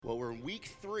We're in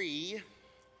week 3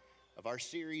 of our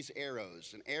series,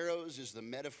 Arrows. And arrows is the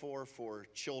metaphor for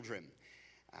children.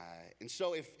 And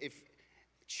so if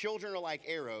children are like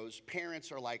arrows,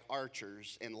 parents are like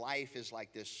archers, and life is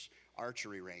like this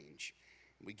archery range.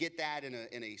 We get that in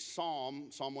a Psalm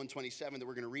 127 that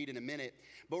we're going to read in a minute.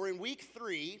 But we're in week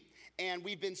 3, and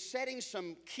we've been setting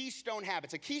some keystone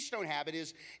habits. A keystone habit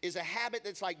is a habit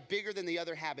that's like bigger than the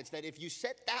other habits, that if you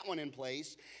set that one in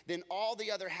place, then all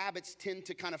the other habits tend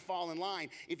to kind of fall in line.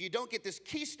 If you don't get this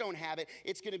keystone habit,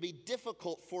 it's going to be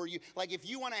difficult for you. Like if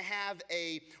you want to have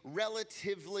a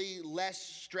relatively less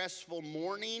stressful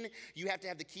morning, you have to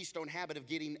have the keystone habit of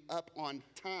getting up on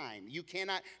time. You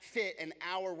cannot fit an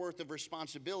hour worth of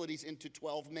responsibilities into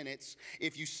 12 minutes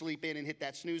if you sleep in and hit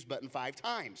that snooze button 5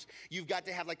 times. You've got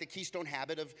to have like the keystone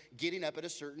habit of getting up at a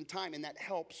certain time, and that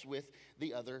helps with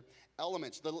the other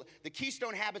elements. The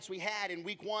keystone habits we had in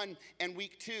week 1 and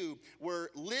week 2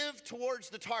 were live towards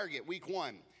the target. Week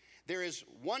 1, there is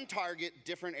one target,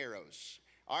 different arrows.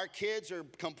 Our kids are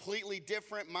completely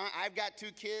different. I've got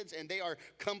 2 kids, and they are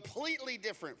completely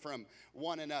different from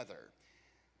one another.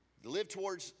 Live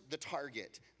towards the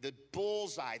target, the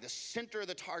bullseye, the center of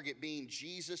the target being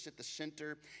Jesus at the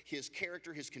center, his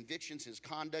character, his convictions, his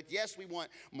conduct. Yes, we want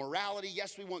morality.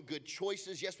 Yes, we want good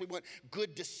choices. Yes, we want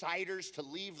good deciders to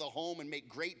leave the home and make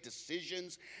great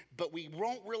decisions. But we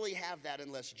won't really have that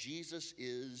unless Jesus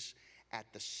is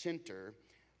at the center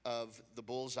of the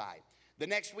bullseye. The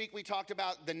next week we talked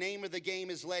about the name of the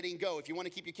game is letting go. If you want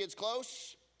to keep your kids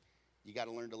close, you got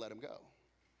to learn to let them go.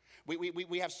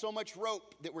 We have so much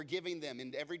rope that we're giving them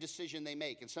in every decision they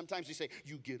make. And sometimes we say,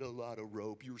 you get a lot of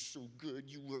rope. You're so good.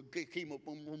 You came up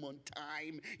on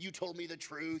time. You told me the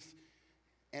truth.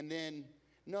 And then,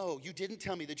 no, you didn't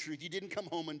tell me the truth. You didn't come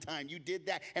home on time. You did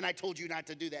that, and I told you not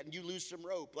to do that. And you lose some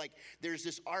rope. Like there's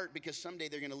this art because someday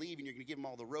they're going to leave, and you're going to give them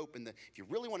all the rope. And if you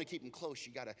really want to keep them close,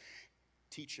 you got to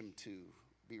teach them to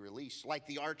be released. Like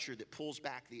the archer that pulls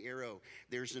back the arrow,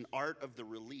 there's an art of the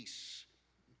release.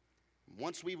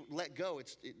 Once we let go,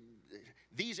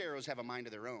 these arrows have a mind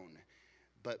of their own,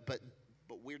 but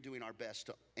we're doing our best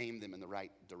to aim them in the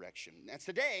right direction. Now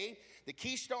today, the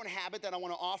keystone habit that I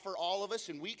want to offer all of us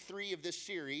in week 3 of this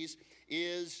series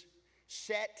is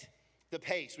set the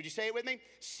pace. Would you say it with me?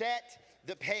 Set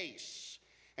the pace.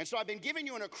 And so I've been giving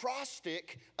you an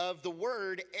acrostic of the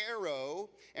word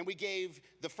arrow, and we gave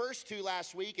the first 2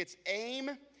 last week. It's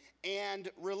aim and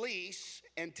release.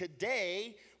 And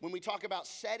today, when we talk about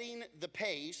setting the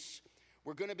pace,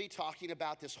 we're going to be talking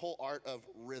about this whole art of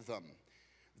rhythm.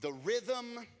 The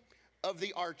rhythm of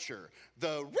the archer.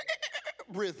 The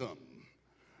rhythm.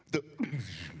 The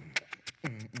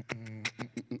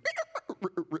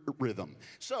rhythm.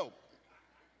 So,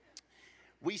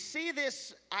 we see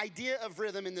this idea of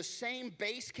rhythm in the same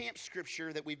base camp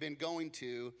scripture that we've been going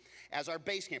to as our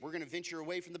base camp. We're going to venture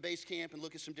away from the base camp and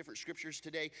look at some different scriptures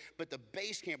today. But the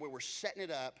base camp where we're setting it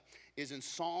up is in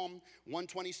Psalm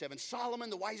 127.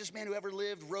 Solomon, the wisest man who ever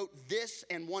lived, wrote this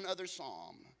and one other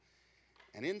psalm.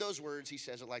 And in those words, he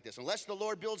says it like this: unless the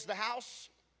Lord builds the house,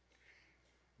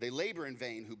 they labor in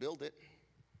vain who build it.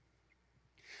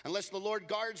 Unless the Lord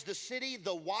guards the city,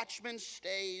 the watchman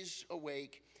stays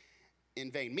awake in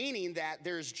vain. Meaning that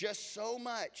there's just so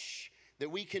much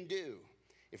that we can do.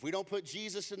 If we don't put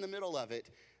Jesus in the middle of it,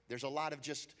 there's a lot of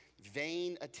just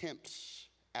vain attempts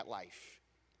at life.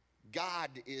 God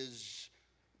is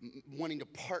wanting to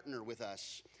partner with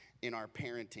us in our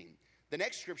parenting. The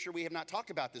next scripture, we have not talked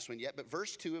about this one yet, but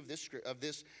verse 2 of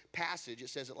this passage, it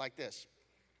says it like this.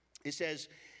 It says,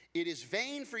 it is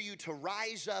vain for you to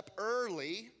rise up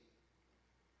early,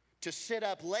 to sit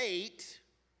up late,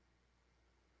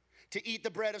 to eat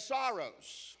the bread of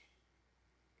sorrows,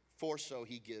 for so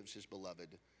he gives his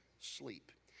beloved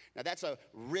sleep. Now that's a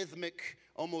rhythmic,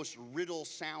 almost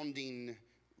riddle-sounding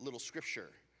little scripture.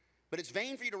 But it's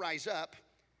vain for you to rise up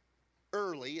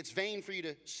early. It's vain for you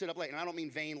to sit up late. And I don't mean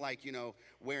vain like,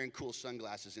 wearing cool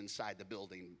sunglasses inside the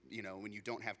building, when you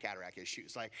don't have cataract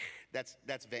issues. Like, that's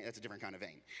vain. That's a different kind of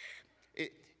vain.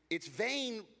 It's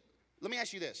vain. Let me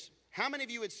ask you this. How many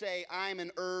of you would say, I'm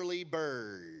an early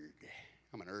bird?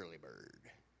 I'm an early bird.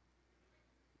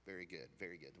 Very good,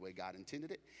 very good. The way God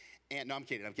intended it. And no, I'm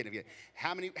kidding.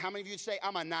 How many of you would say,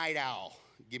 I'm a night owl?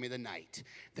 Give me the night.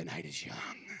 The night is young.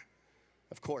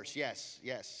 Of course,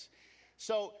 yes.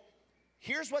 So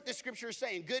here's what the scripture is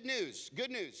saying. Good news.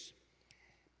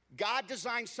 God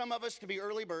designed some of us to be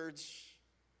early birds,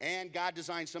 and God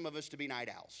designed some of us to be night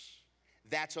owls.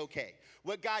 That's okay.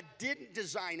 What God didn't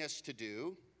design us to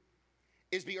do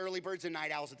is be early birds and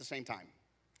night owls at the same time.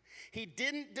 He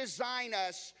didn't design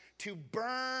us to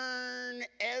burn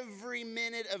every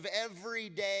minute of every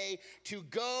day, to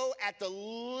go at the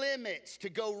limits, to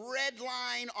go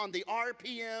redline on the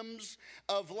RPMs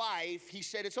of life. He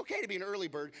said it's okay to be an early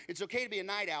bird, it's okay to be a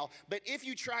night owl, but if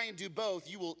you try and do both,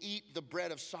 you will eat the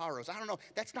bread of sorrows. I don't know,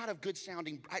 that's not a good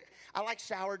sounding, I like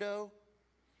sourdough,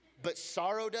 but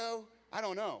sourdough, I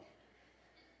don't know.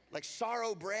 Like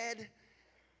sorrow bread,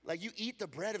 like you eat the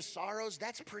bread of sorrows,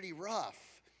 that's pretty rough.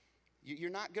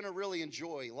 You're not gonna really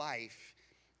enjoy life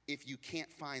if you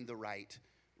can't find the right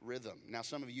rhythm. Now,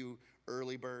 some of you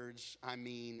early birds, I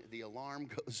mean, the alarm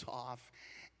goes off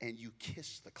and you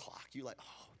kiss the clock. You're like,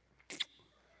 oh.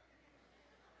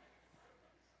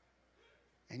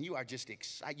 And you are just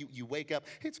excited. You wake up,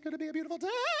 it's gonna be a beautiful day.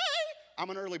 I'm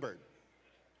an early bird.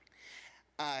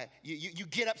 You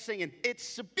get up singing,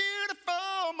 it's a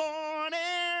beautiful morning.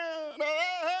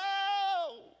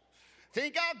 Oh,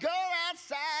 think I'll go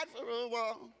outside for a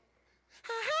walk.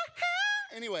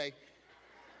 Anyway,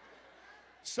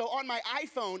 so on my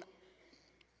iPhone,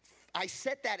 I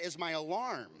set that as my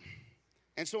alarm.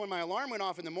 And so when my alarm went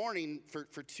off in the morning for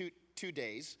two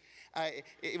days,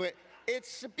 it went,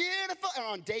 it's beautiful. And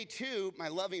on day 2, my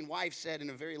loving wife said in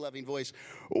a very loving voice,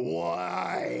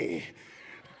 why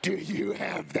do you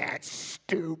have that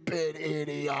stupid,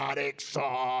 idiotic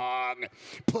song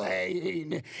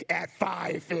playing at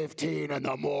 5:15 in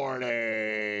the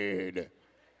morning?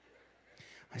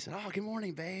 I said, oh, good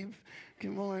morning, babe.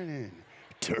 Good morning.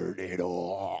 Turn it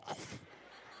off.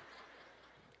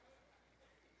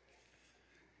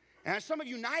 And some of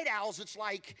you night owls, it's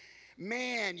like,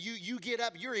 man, you get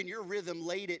up, you're in your rhythm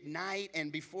late at night,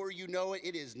 and before you know it,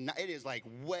 it is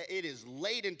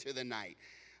late into the night.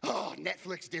 Oh,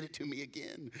 Netflix did it to me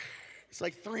again. It's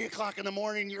like 3 o'clock in the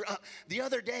morning, you're up. The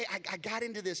other day, I got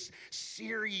into this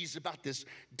series about this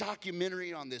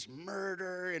documentary on this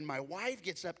murder, and my wife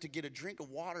gets up to get a drink of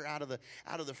water out of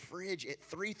the fridge at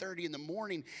 3:30 in the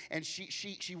morning, and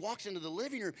she walks into the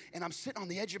living room, and I'm sitting on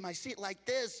the edge of my seat like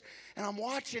this, and I'm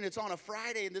watching. It's on a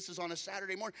Friday, and this is on a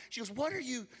Saturday morning. She goes, what are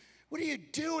you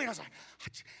doing? I was like,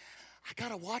 I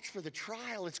gotta watch for the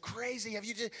trial. It's crazy.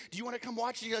 Do you want to come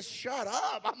watch? She goes, shut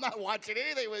up. I'm not watching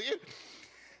anything with you.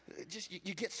 Just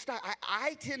you get stuck.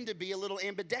 I tend to be a little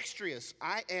ambidextrous.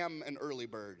 I am an early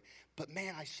bird, but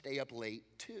man, I stay up late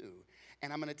too.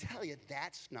 And I'm gonna tell you,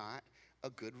 that's not a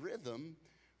good rhythm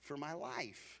for my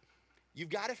life. You've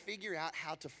got to figure out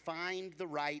how to find the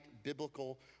right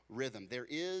biblical rhythm. There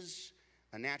is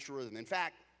a natural rhythm. In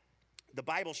fact, the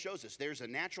Bible shows us there's a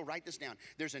natural, write this down,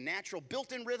 there's a natural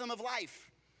built-in rhythm of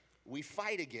life we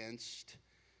fight against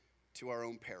to our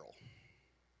own peril.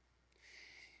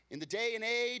 In the day and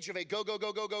age of a go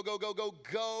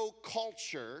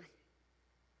culture,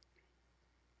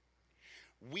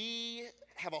 we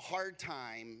have a hard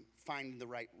time finding the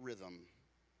right rhythm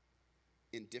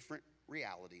in different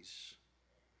realities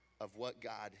of what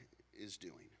God is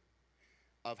doing,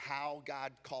 of how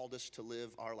God called us to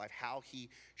live our life, how he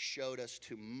showed us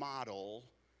to model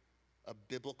a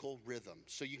biblical rhythm.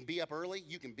 So you can be up early,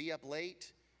 you can be up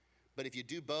late, but if you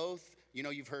do both, you know,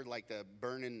 you've heard like the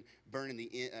burning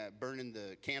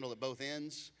the candle at both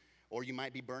ends, or you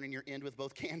might be burning your end with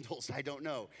both candles. I don't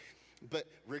know. But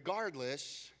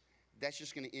regardless, that's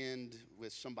just going to end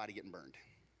with somebody getting burned.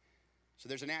 So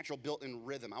there's a natural built-in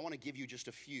rhythm. I want to give you just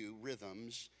a few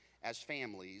rhythms as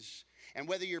families. And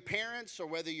whether you're parents or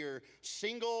whether you're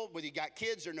single, whether you got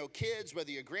kids or no kids,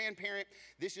 whether you're a grandparent,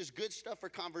 this is good stuff for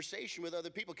conversation with other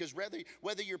people. Because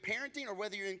whether you're parenting or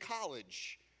whether you're in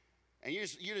college, and you're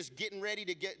just getting ready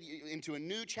to get into a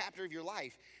new chapter of your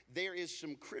life, there is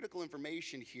some critical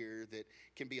information here that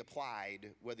can be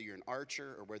applied whether you're an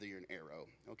archer or whether you're an arrow.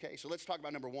 Okay, so let's talk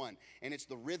about number 1, and it's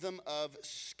the rhythm of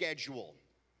schedule.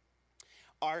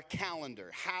 Our calendar,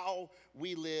 how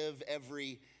we live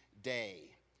every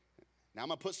day. Now I'm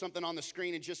gonna put something on the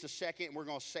screen in just a second, and we're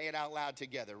gonna say it out loud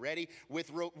together. Ready? With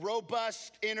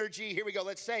robust energy, here we go,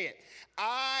 let's say it.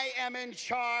 I am in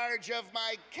charge of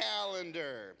my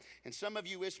calendar. And some of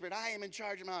you whispered, I am in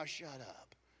charge of my, oh, shut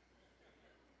up.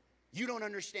 You don't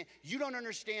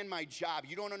understand my job.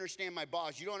 You don't understand my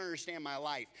boss. You don't understand my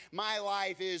life. My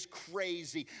life is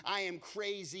crazy. I am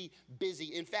crazy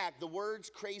busy. In fact, the words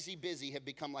crazy busy have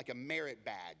become like a merit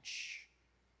badge.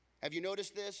 Have you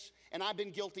noticed this? And I've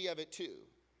been guilty of it too.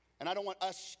 And I don't want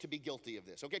us to be guilty of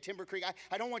this. Okay, Timber Creek,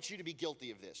 I don't want you to be guilty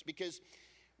of this, because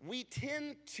we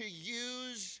tend to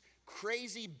use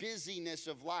crazy busyness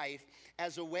of life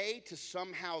as a way to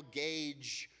somehow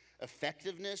gauge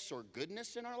effectiveness or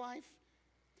goodness in our life.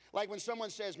 Like when someone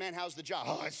says, man, how's the job?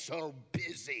 Oh, it's so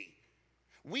busy.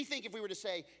 We think if we were to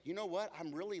say, you know what,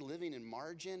 I'm really living in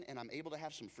margin and I'm able to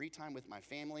have some free time with my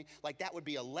family, like that would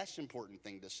be a less important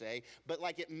thing to say. But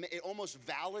like it almost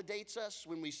validates us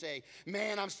when we say,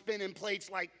 man, I'm spinning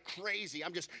plates like crazy.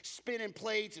 I'm just spinning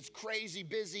plates. It's crazy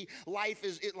busy. Life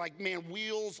is like, man,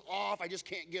 wheels off. I just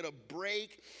can't get a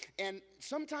break. And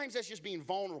sometimes that's just being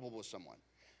vulnerable with someone.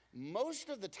 Most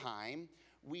of the time,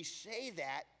 we say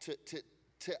that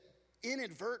to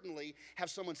inadvertently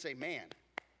have someone say, man,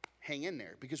 hang in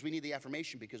there, because we need the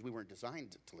affirmation, because we weren't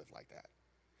designed to live like that.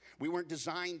 We weren't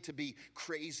designed to be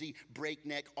crazy,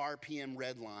 breakneck, RPM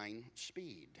redline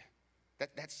speed.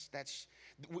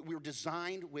 We were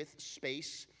designed with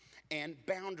space and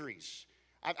boundaries.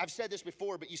 I've said this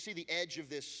before, but you see the edge of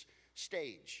this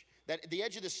stage. That the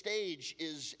edge of the stage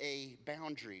is a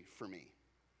boundary for me.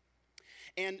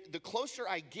 And the closer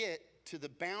I get to the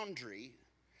boundary,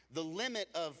 the limit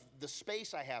of the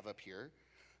space I have up here,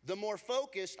 the more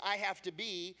focused I have to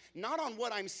be, not on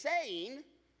what I'm saying,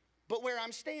 but where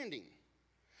I'm standing.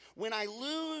 When I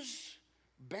lose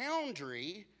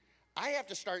boundary, I have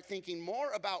to start thinking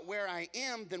more about where I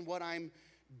am than what I'm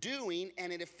doing,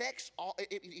 and it affects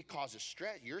it causes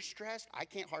stress. You're stressed. I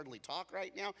can't hardly talk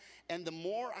right now. And the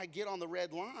more I get on the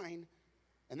red line,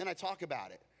 and then I talk about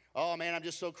it. Oh man, I'm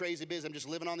just so crazy busy. I'm just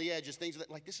living on the edge. Just things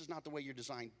like this is not the way you're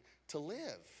designed to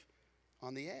live.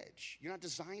 On the edge. You're not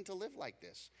designed to live like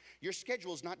this. Your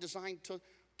schedule is not designed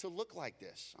to look like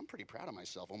this. I'm pretty proud of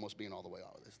myself almost being all the way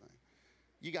out of this thing.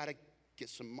 You got to get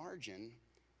some margin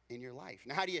in your life.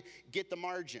 Now, how do you get the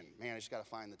margin? Man, I just got to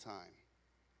find the time.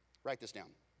 Write this down.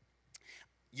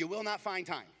 You will not find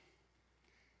time.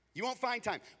 You won't find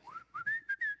time.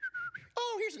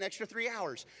 Oh, here's an extra 3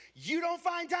 hours. You don't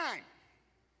find time.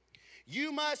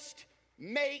 You must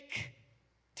make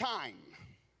time.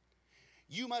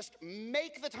 You must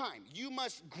make the time. You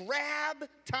must grab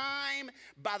time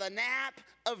by the nape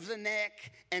of the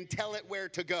neck and tell it where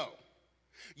to go.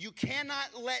 You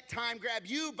cannot let time grab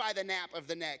you by the nape of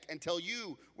the neck and tell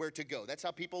you where to go. That's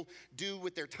how people do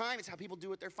with their time. It's how people do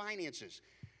with their finances.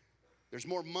 There's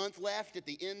more month left at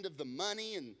the end of the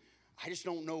money, and I just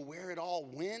don't know where it all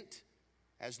went.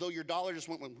 As though your dollar just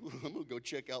went, I'm going to go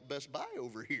check out Best Buy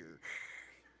over here.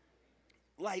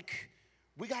 Like,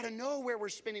 we got to know where we're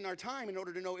spending our time in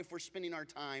order to know if we're spending our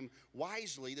time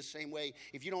wisely. The same way,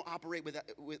 if you don't operate with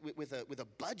a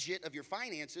budget of your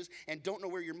finances and don't know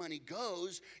where your money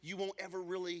goes, you won't ever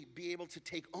really be able to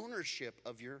take ownership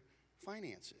of your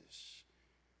finances.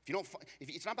 If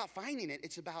it's not about finding it,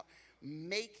 it's about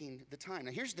making the time.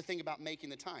 Now, here's the thing about making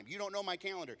the time. You don't know my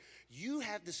calendar. You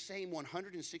have the same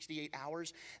 168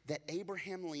 hours that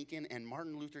Abraham Lincoln and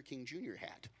Martin Luther King Jr.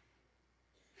 had.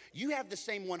 You have the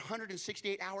same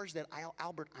 168 hours that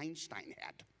Albert Einstein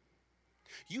had.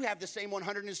 You have the same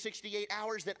 168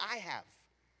 hours that I have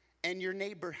and your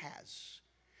neighbor has.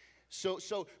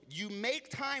 So you make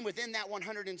time within that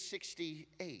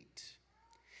 168.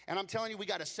 And I'm telling you, we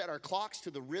got to set our clocks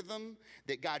to the rhythm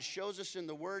that God shows us in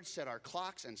the Word, set our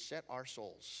clocks and set our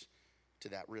souls to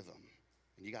that rhythm.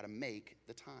 And you got to make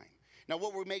the time. Now,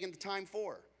 what we're making the time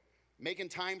for? Making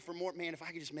time for more, man, if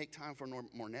I could just make time for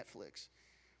more Netflix.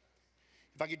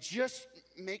 If I could just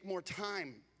make more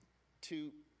time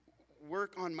to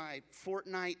work on my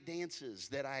Fortnite dances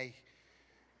that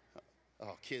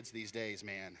oh, kids these days,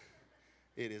 man,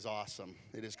 it is awesome.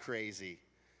 It is crazy.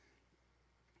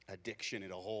 Addiction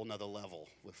at a whole nother level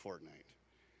with Fortnite.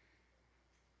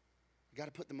 You got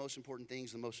to put the most important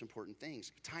things.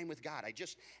 Time with God. I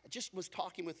just was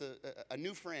talking with a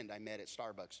new friend I met at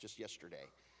Starbucks just yesterday.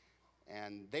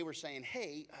 And they were saying,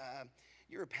 hey,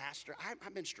 you're a pastor.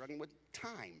 I've been struggling with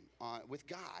time with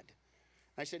God.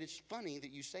 And I said, it's funny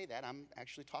that you say that. I'm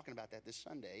actually talking about that this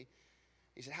Sunday.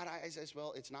 He said, I said,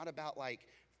 well, it's not about like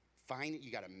finding,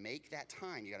 you got to make that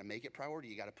time. You got to make it priority.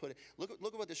 You got to put it. Look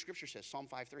at what the scripture says, Psalm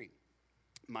 5:3.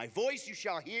 My voice you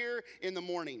shall hear in the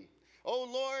morning. Oh,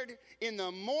 Lord, in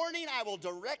the morning I will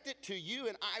direct it to you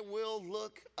and I will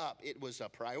look up. It was a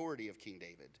priority of King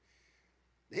David.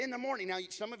 In the morning. Now,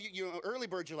 some of you early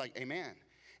birds are like, amen.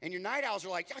 And your night owls are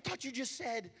like, I thought you just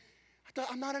said,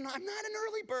 I'm not an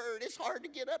early bird. It's hard to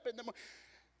get up in the morning.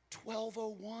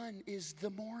 12:01 is the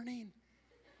morning.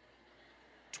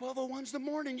 12:01 is the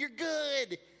morning. You're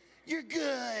good. You're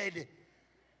good.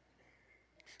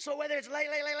 So whether it's late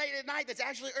at night, that's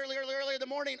actually early in the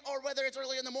morning, or whether it's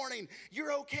early in the morning,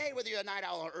 you're okay whether you're a night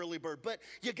owl or early bird. But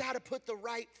you got to put the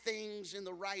right things in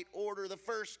the right order, the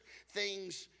first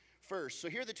things first. So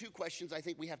here are the two questions I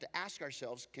think we have to ask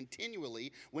ourselves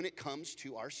continually when it comes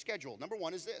to our schedule. Number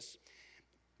one is this: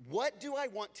 what do I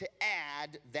want to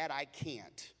add that I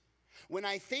can't? When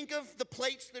I think of the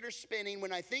plates that are spinning,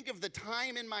 when I think of the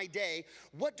time in my day,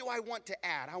 what do I want to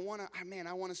add? I want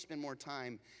to spend more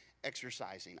time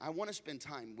exercising. I want to spend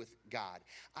time with God.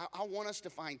 I want us to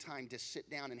find time to sit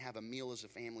down and have a meal as a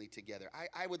family together.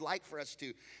 I would like for us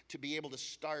to be able to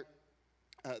start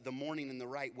the morning in the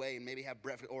right way and maybe have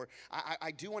breakfast. Or I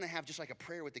do want to have just like a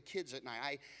prayer with the kids at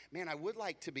night. I would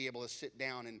like to be able to sit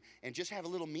down and just have a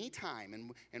little me time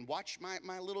and watch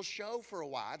my little show for a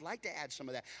while. I'd like to add some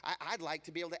of that. I'd like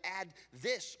to be able to add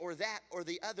this or that or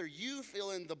the other. You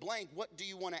fill in the blank. What do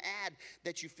you want to add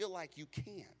that you feel like you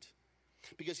can't?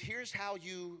 Because here's how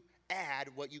you add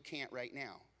what you can't right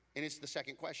now. And it's the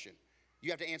second question.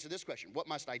 You have to answer this question. What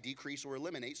must I decrease or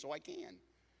eliminate so I can?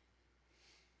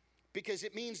 Because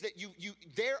it means that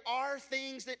there are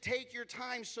things that take your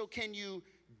time, so can you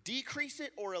decrease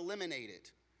it or eliminate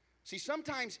it? See,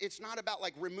 sometimes it's not about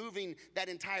like removing that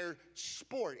entire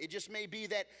sport. It just may be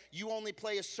that you only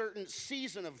play a certain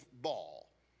season of ball.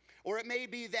 Or it may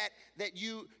be that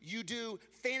you do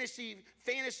fantasy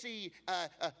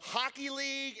hockey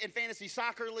league and fantasy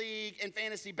soccer league and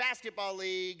fantasy basketball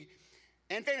league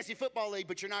and fantasy football league,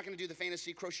 but you're not going to do the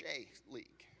fantasy crochet league.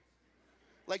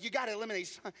 Like you got to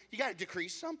eliminate, you got to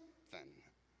decrease something.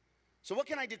 So what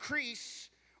can I decrease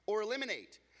or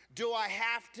eliminate? Do I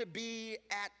have to be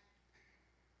at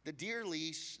the deer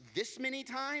lease this many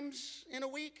times in a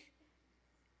week?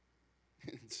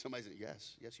 Somebody said,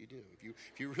 yes, you do. If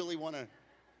you really want to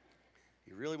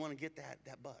get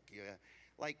that buck.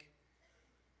 Yeah.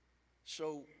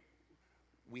 So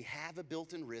we have a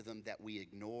built-in rhythm that we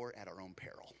ignore at our own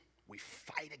peril. We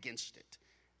fight against it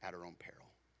at our own peril.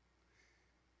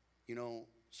 You know,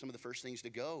 some of the first things to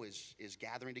go is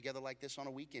gathering together like this on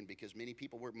a weekend, because many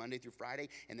people work Monday through Friday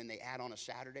and then they add on a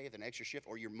Saturday with an extra shift,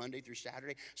 or you're Monday through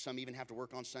Saturday. Some even have to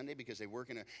work on Sunday because they work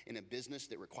in a business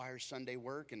that requires Sunday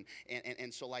work.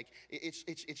 And so like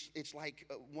it's like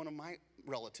one of my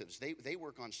relatives, they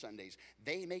work on Sundays.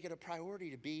 They make it a priority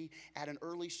to be at an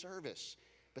early service,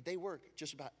 but they work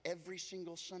just about every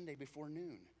single Sunday before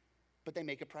noon. But they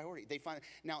make a priority. They find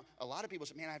now a lot of people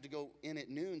say, man, I have to go in at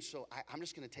noon, so I'm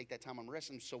just going to take that time on rest.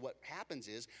 And so what happens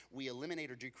is we eliminate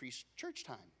or decrease church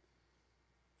time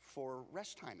for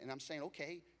rest time. And I'm saying,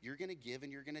 okay, you're going to give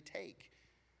and you're going to take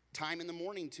time in the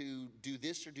morning to do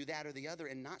this or do that or the other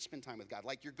and not spend time with God.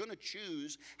 Like you're going to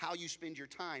choose how you spend your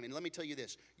time. And let me tell you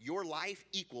this, your life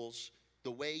equals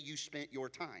the way you spent your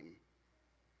time.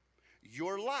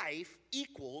 Your life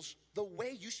equals the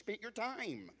way you spent your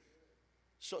time.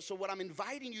 So what I'm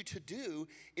inviting you to do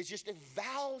is just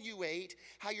evaluate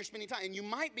how you're spending time. And you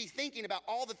might be thinking about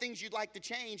all the things you'd like to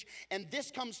change, and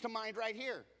this comes to mind right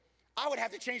here. I would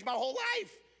have to change my whole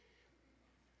life.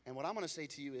 And what I'm going to say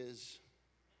to you is,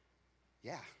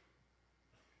 yeah,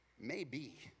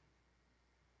 maybe.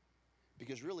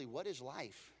 Because really, what is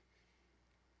life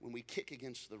when we kick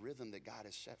against the rhythm that God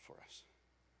has set for us?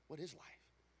 What is life?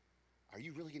 Are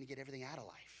you really going to get everything out of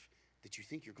life that you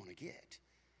think you're going to get?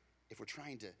 If we're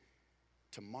trying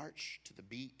to march to the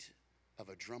beat of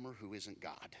a drummer who isn't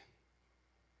God.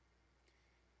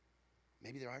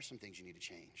 Maybe there are some things you need to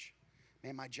change.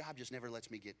 Man, my job just never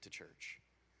lets me get to church.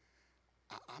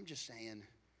 I'm just saying,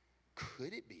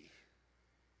 could it be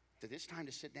that it's time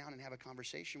to sit down and have a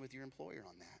conversation with your employer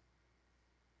on that?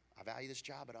 I value this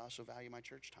job, but I also value my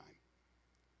church time.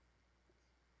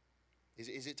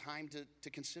 Is it time to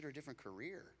consider a different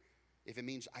career? If it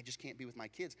means I just can't be with my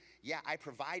kids. Yeah, I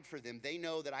provide for them. They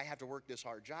know that I have to work this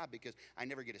hard job because I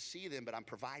never get to see them, but I'm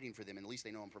providing for them, and at least they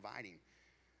know I'm providing.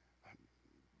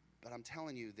 But I'm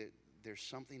telling you that there's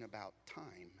something about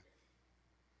time,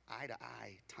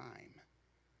 eye-to-eye time.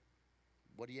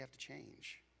 What do you have to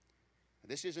change?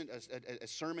 This isn't a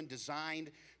sermon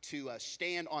designed to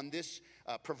stand on this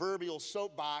proverbial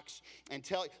soapbox and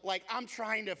tell, like, I'm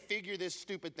trying to figure this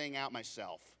stupid thing out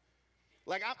myself.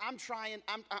 Like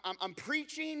I'm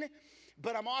preaching,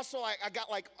 but I'm also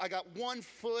I got 1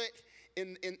 foot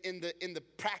in the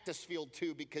practice field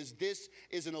too, because this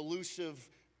is an elusive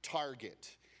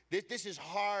target. This is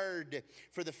hard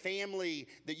for the family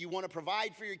that you want to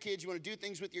provide for your kids. You want to do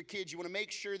things with your kids. You want to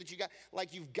make sure that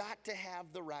you've got to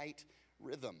have the right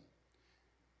rhythm.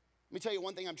 Let me tell you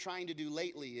one thing I'm trying to do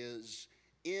lately is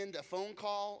end a phone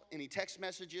call, any text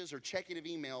messages, or checking of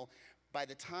email by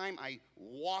the time I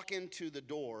walk into the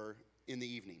door in the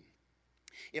evening.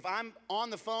 If I'm on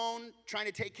the phone trying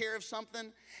to take care of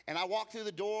something and I walk through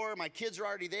the door, my kids are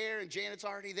already there and Janet's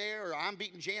already there, or I'm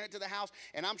beating Janet to the house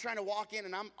and I'm trying to walk in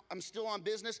and I'm still on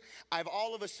business, I've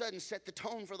all of a sudden set the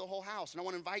tone for the whole house. And I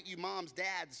want to invite you moms,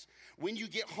 dads, when you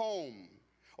get home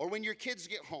or when your kids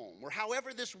get home or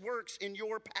however this works in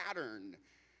your pattern,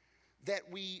 that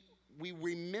we we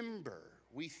remember,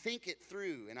 we think it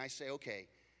through, and I say, okay,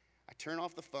 I turn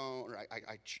off the phone, or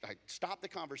I stop the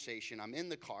conversation, I'm in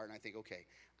the car, and I think, okay,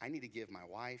 I need to give my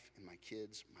wife and my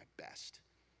kids my best.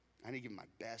 I need to give them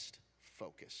my best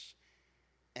focus.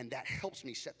 And that helps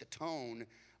me set the tone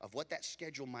of what that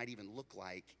schedule might even look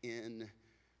like in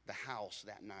the house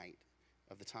that night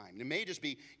of the time. And it may just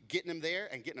be getting them there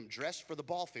and getting them dressed for the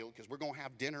ball field, because we're going to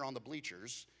have dinner on the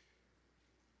bleachers.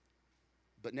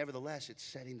 But nevertheless, it's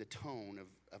setting the tone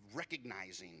of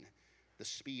recognizing the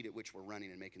speed at which we're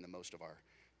running and making the most of our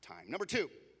time. Number 2,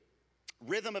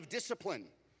 rhythm of discipline.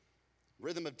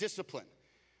 Rhythm of discipline.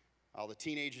 All the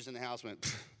teenagers in the house went,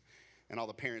 pfft, and all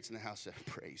the parents in the house said,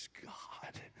 praise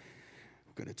God,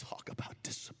 we're going to talk about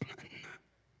discipline.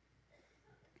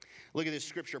 Look at this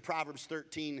scripture, Proverbs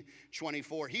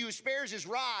 13:24. He who spares his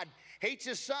rod hates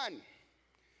his son,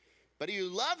 but he who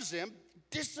loves him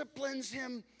disciplines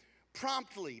him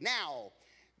promptly. Now,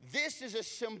 this is a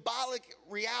symbolic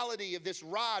reality of this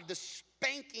rod, the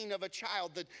spanking of a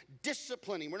child, the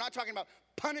disciplining. We're not talking about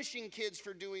punishing kids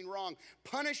for doing wrong.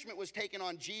 Punishment was taken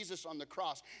on Jesus on the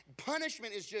cross.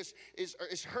 Punishment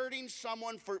is hurting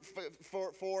someone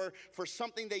for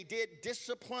something they did.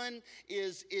 Discipline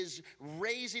is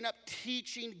raising up,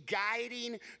 teaching,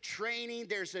 guiding, training.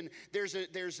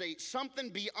 There's a something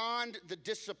beyond the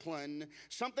discipline,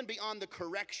 something beyond the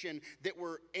correction that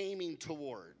we're aiming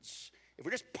towards. If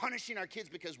we're just punishing our kids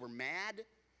because we're mad,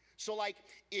 so like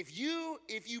if you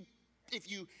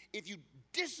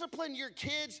discipline your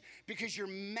kids because you're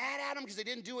mad at them because they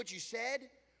didn't do what you said,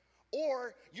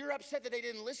 or you're upset that they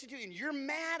didn't listen to you and you're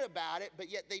mad about it, but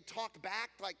yet they talked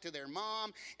back like to their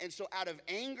mom, and so out of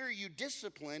anger you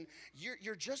discipline,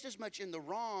 you're just as much in the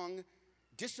wrong,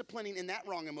 disciplining in that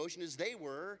wrong emotion as they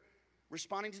were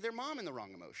responding to their mom in the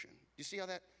wrong emotion. You see how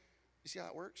that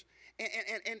works?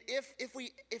 And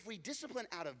if we discipline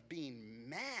out of being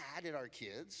mad at our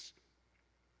kids,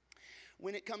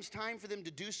 when it comes time for them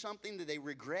to do something that they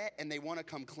regret and they want to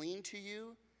come clean to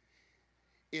you,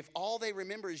 if all they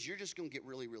remember is you're just going to get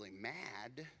really, really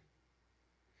mad,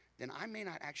 then I may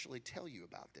not actually tell you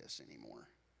about this anymore.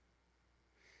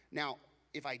 Now,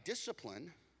 if I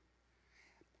discipline,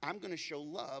 I'm going to show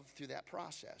love through that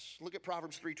process. Look at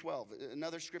Proverbs 3:12,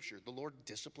 another scripture. The Lord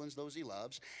disciplines those he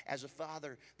loves. As a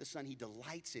father, the son he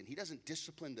delights in. He doesn't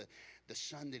discipline the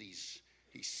son that he's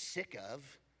sick of.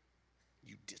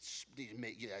 You're disgusting.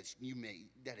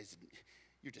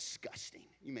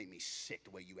 You made me sick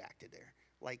the way you acted there.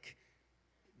 Like,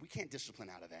 we can't discipline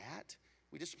out of that.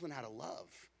 We discipline out of love.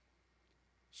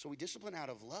 So we discipline out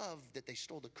of love that they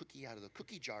stole the cookie out of the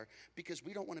cookie jar, because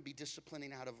we don't want to be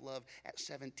disciplining out of love at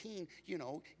 17,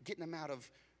 getting them out of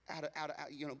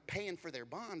paying for their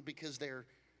bond because they're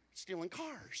stealing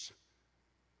cars.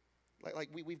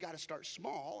 We've got to start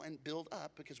small and build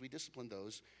up, because we discipline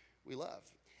those we love.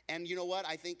 And you know what?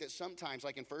 I think that sometimes,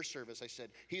 like in first service, I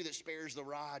said, he that spares the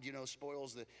rod,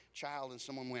 spoils the child. And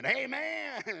someone went,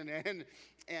 amen.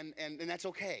 And that's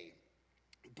okay.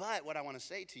 But what I want to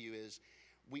say to you is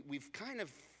we've kind of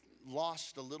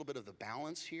lost a little bit of the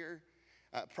balance here.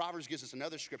 Proverbs gives us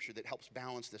another scripture that helps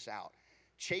balance this out.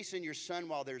 Chasten your son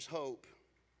while there's hope,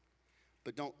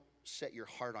 but don't set your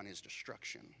heart on his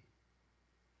destruction.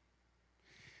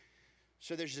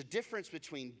 So there's a difference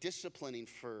between disciplining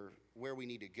for where we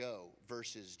need to go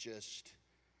versus just,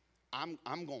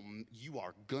 you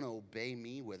are gonna obey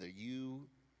me whether you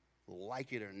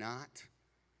like it or not,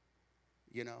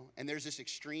 And there's this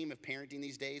extreme of parenting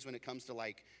these days when it comes to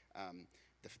the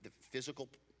physical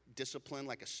discipline,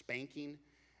 like a spanking,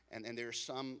 and there's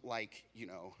some well,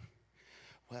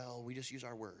 we just use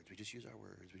our words. We just use our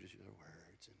words.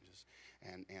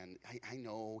 And I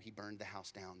know he burned the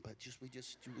house down, but we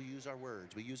use our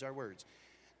words. We use our words.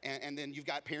 And then you've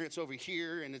got parents over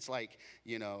here, and it's like,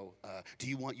 do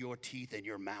you want your teeth in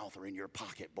your mouth or in your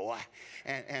pocket, boy?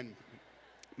 And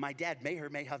my dad may or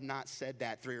may have not said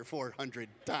that 300 or 400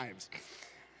 times.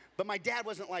 But my dad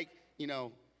wasn't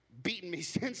beating me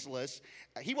senseless.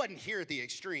 He wasn't here at the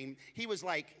extreme. He was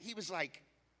like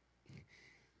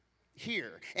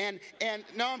here. And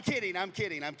no, I'm kidding.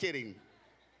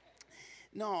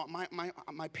 No,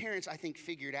 my parents, I think,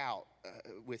 figured out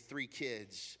with 3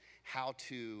 kids how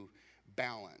to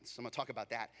balance. I'm going to talk about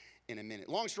that in a minute.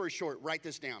 Long story short, write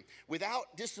this down.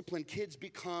 Without discipline, kids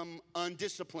become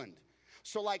undisciplined.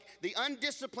 So the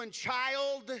undisciplined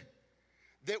child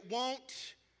that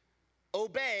won't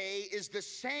obey is the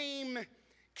same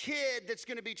kid that's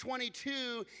going to be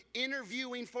 22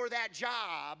 interviewing for that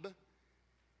job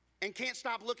and can't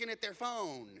stop looking at their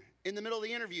phone in the middle of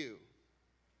the interview.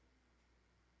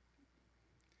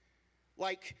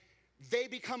 They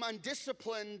become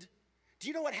undisciplined Do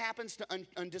you know what happens to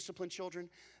undisciplined children?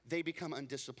 They become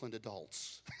undisciplined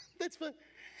adults. That's what,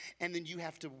 and then you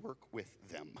have to work with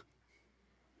them.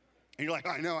 And you're like,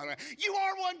 I know. You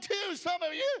are one too, some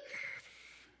of you.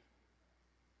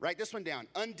 Write this one down.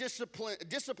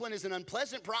 Discipline is an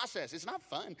unpleasant process. It's not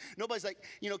fun. Nobody's like,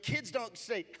 kids don't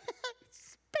say,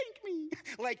 spank me.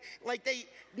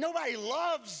 Nobody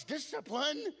loves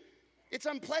discipline. It's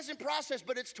an unpleasant process,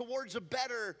 but it's towards a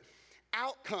better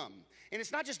outcome. And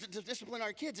it's not just to discipline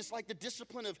our kids. It's like the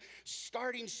discipline of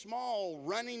starting small,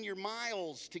 running your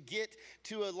miles to get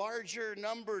to a larger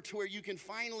number to where you can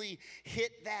finally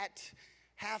hit that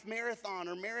half marathon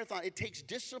or marathon. It takes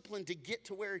discipline to get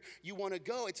to where you want to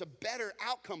go. It's a better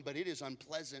outcome, but it is an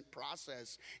unpleasant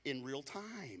process in real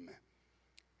time.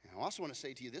 And I also want to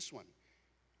say to you this one.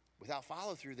 Without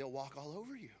follow through, they'll walk all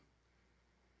over you.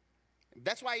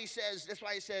 That's why he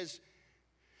says,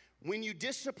 when you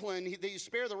discipline, you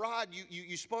spare the rod,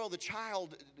 you spoil the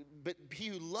child, but he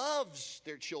who loves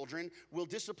their children will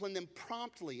discipline them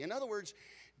promptly. In other words,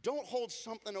 don't hold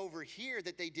something over here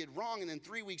that they did wrong, and then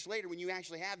 3 weeks later when you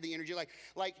actually have the energy, like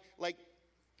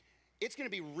it's going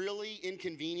to be really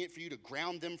inconvenient for you to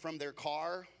ground them from their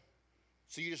car,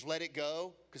 so you just let it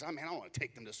go, because I don't want to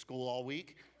take them to school all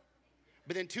week.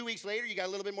 But then 2 weeks later, you got a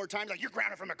little bit more time, like you're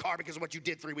grounded from a car because of what you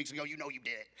did 3 weeks ago. You know you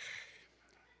did it.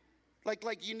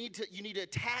 Like you need to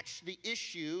attach the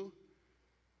issue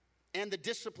and the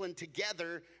discipline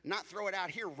together, not throw it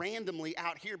out here randomly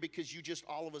out here because you just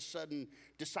all of a sudden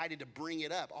decided to bring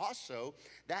it up. Also,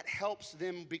 that helps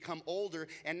them become older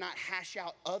and not hash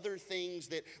out other things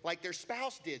that like their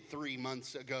spouse did 3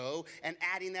 months ago and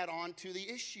adding that on to the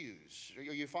issues. Are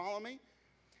you following me?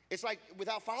 It's like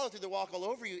without follow through, they walk all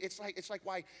over you. It's like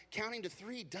why counting to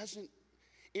 3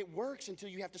 it works until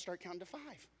you have to start counting to 5.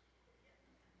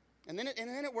 And then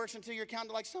it works until you're counting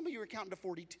to, like some of you are counting to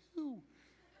 42.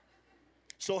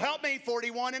 So help me,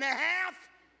 41 and a half.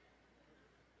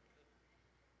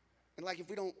 And like if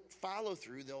we don't follow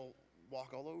through, they'll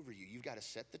walk all over you. You've got to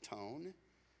set the tone.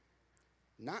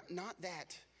 Not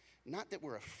that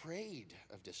we're afraid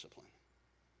of discipline,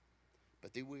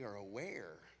 but that we are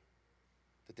aware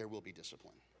that there will be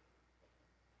discipline.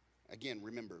 Again,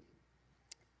 remember,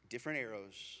 different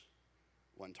arrows,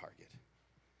 one target.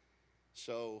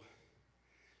 So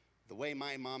the way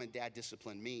my mom and dad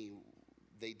disciplined me,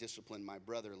 they disciplined my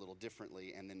brother a little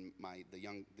differently, and then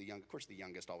of course the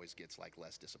youngest always gets like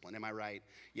less discipline. Am I right?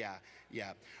 Yeah.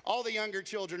 All the younger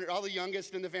children, all the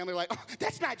youngest in the family are like, oh,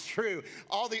 that's not true.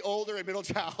 All the older and middle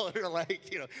child are like,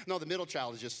 no, the middle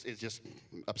child is just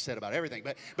upset about everything.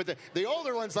 But the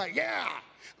older one's like, yeah.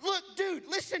 Look, dude,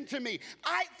 listen to me.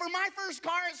 For my first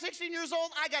car at 16 years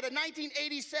old, I got a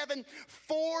 1987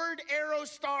 Ford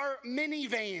Aerostar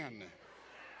minivan.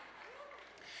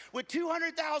 With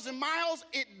 200,000 miles,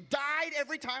 it died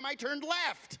every time I turned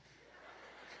left.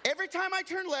 Every time I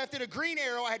turned left at a green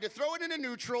arrow, I had to throw it into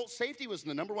neutral. Safety was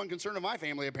the number one concern of my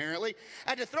family, apparently.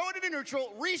 I had to throw it into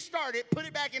neutral, restart it, put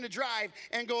it back into drive,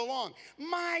 and go along.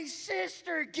 My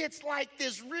sister gets like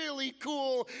this really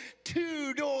cool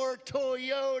 2-door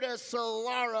Toyota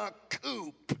Solara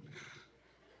coupe.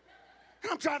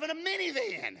 I'm driving a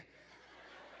minivan.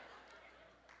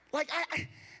 Like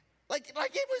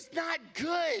it was not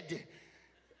good.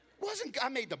 I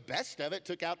made the best of it.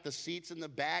 Took out the seats in the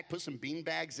back, put some bean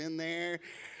bags in there,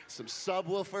 some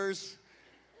subwoofers.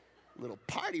 Little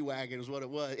party wagon is what it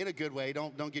was, in a good way.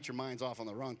 Don't get your minds off on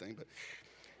the wrong thing. But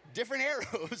different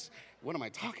arrows. What am I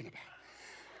talking about?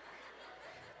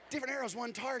 Different arrows,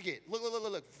 one target.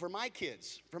 Look. For my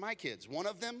kids, one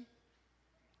of them,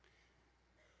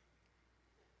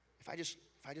 if I just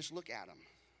look at them,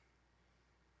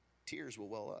 tears will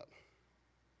well up.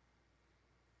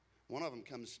 One of them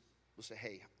will say,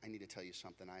 hey, I need to tell you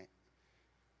something. I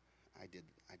did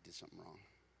something wrong.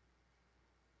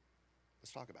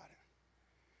 Let's talk about it.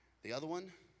 The other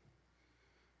one,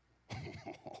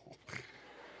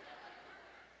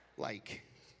 like,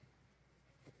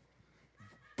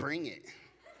 bring it.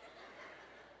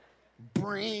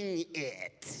 Bring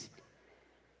it.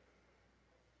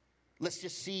 Let's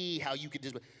just see how you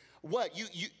could what,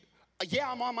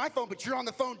 yeah, I'm on my phone, but you're on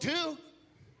the phone too.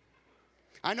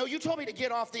 I know you told me to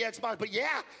get off the Xbox, but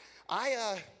yeah,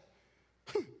 I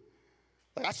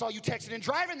saw you texting and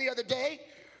driving the other day.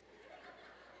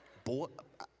 Boy,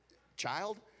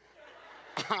 child,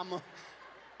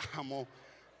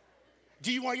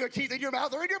 do you want your teeth in your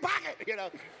mouth or in your pocket?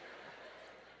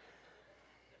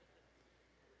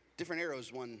 Different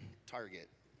arrows, one target.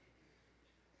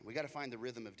 We got to find the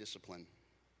rhythm of discipline.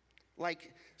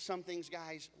 Like some things,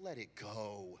 guys, let it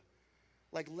go.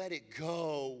 Like, let it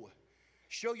go.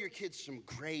 Show your kids some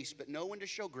grace, but know when to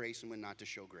show grace and when not to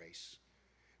show grace.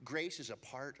 Grace is a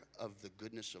part of the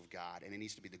goodness of God, and it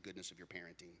needs to be the goodness of your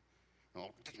parenting.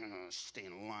 Oh, stay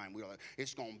in line.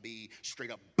 It's going to be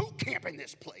straight up boot camp in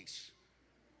this place.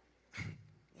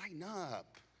 Lighten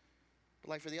up. But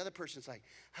like for the other person, it's like,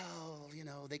 oh, you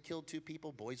know, they killed 2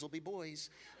 people. Boys will be boys.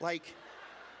 Like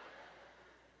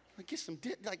get some,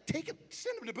 take them,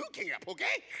 send them to boot camp, okay?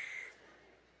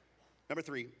 Number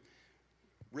 3,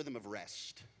 rhythm of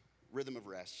rest. Rhythm of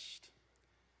rest.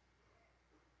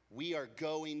 We are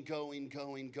going,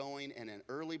 and an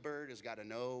early bird has got to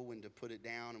know when to put it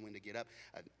down and when to get up.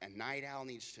 A night owl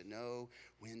needs to know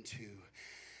when to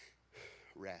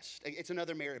rest. It's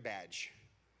another merit badge.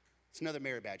 It's another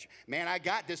merit badge. Man, I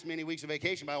got this many weeks of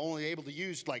vacation, but I'm only able to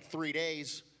use like 3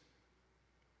 days.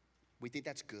 We think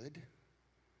that's good?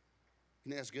 You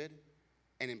think that's good?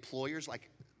 And employers,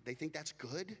 they think that's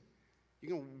good?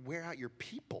 You're going to wear out your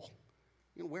people.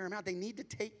 You're going to wear them out. They need to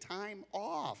take time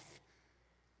off.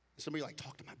 Somebody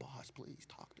talk to my boss, please,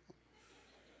 talk to him.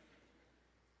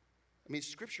 I mean,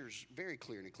 Scripture's very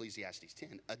clear in Ecclesiastes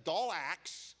 10. A dull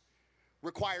axe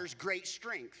requires great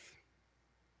strength.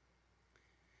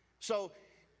 So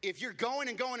if you're going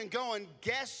and going,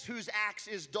 guess whose axe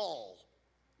is dull?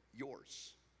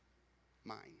 Yours,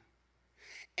 mine.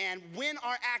 And when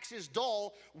our axe is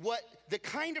dull, the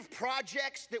kind of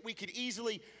projects that we could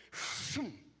easily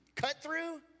cut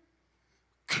through,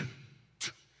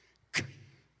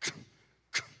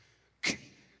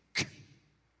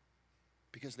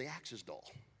 because the axe is dull.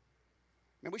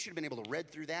 Man, we should have been able to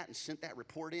read through that and sent that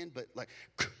report in, but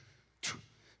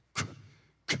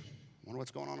wonder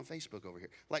what's going on Facebook over here.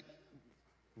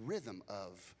 Rhythm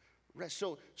of rest.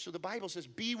 So the Bible says,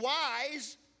 be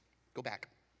wise. Go back.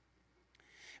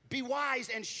 Be wise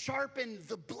and sharpen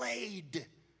the blade.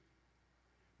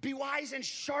 Be wise and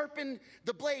sharpen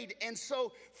the blade. And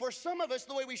so for some of us,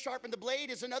 the way we sharpen the blade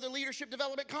is another leadership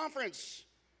development conference.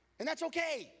 And that's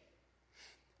okay.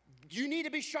 You need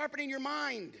to be sharpening your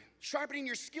mind, sharpening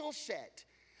your skill set.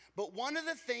 But one of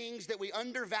the things that we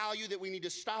undervalue, that we need to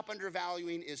stop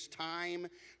undervaluing, is time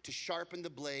to sharpen the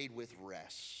blade with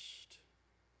rest.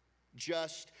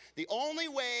 Just the only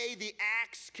way the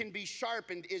axe can be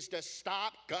sharpened is to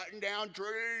stop cutting down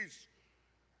trees.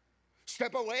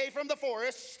 Step away from the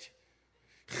forest.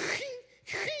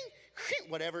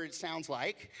 Whatever it sounds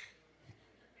like.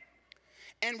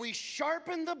 And we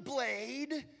sharpen the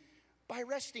blade by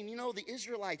resting. You know, the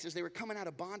Israelites, as they were coming out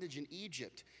of bondage in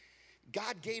Egypt,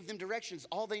 God gave them directions.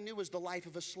 All they knew was the life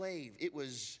of a slave. It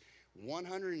was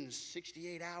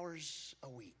 168 hours a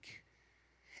week.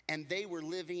 And they were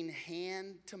living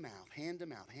hand to mouth, hand to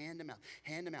mouth, hand to mouth,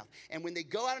 hand to mouth. And when they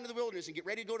go out into the wilderness and get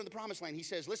ready to go to the promised land, he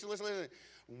says, listen.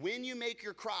 When you make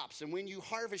your crops and when you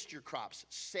harvest your crops,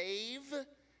 save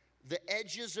the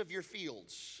edges of your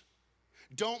fields.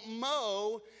 Don't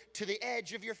mow to the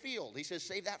edge of your field. He says,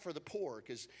 save that for the poor,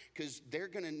 because they're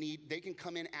going to need, they can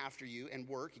come in after you and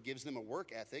work. He gives them a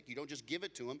work ethic. You don't just give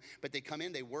it to them, but they come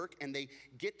in, they work, and they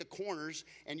get the corners,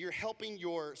 and you're helping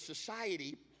your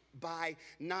society by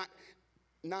not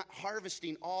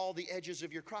harvesting all the edges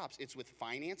of your crops. It's with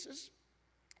finances.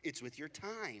 It's with your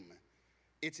time.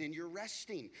 It's in your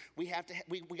resting. We got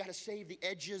to save the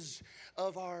edges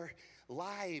of our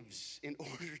lives in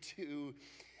order to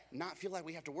not feel like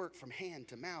we have to work from hand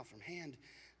to mouth, from hand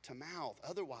to mouth.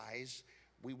 Otherwise,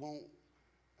 we'll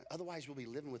be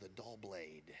living with a dull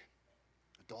blade,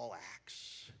 a dull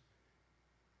axe.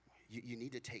 You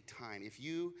need to take time. If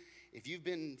you've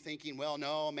been thinking, well,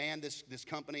 no, man, this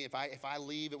company, if I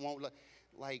leave, it won't,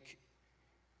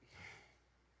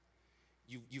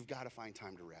 you've got to find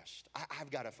time to rest. I've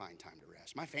got to find time to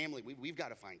rest. My family, we've got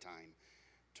to find time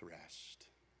to rest.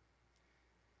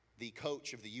 The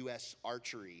coach of the U.S.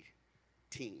 archery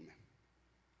team,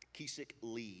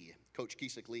 Coach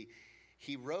Keesick Lee,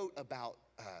 he wrote about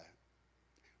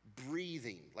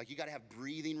breathing. You got to have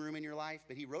breathing room in your life,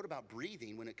 but he wrote about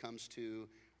breathing when it comes to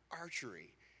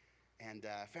archery. And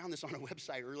I found this on a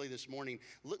website early this morning.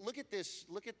 Look at this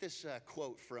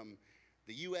quote from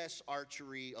the U.S.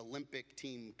 archery Olympic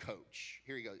team coach.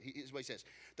 Here he goes. Here's what he says.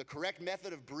 The correct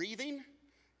method of breathing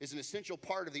is an essential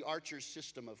part of the archer's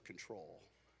system of control.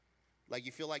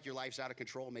 You feel like your life's out of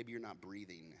control, maybe you're not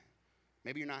breathing.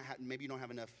 Maybe you don't have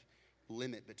enough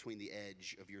limit between the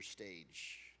edge of your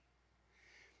stage.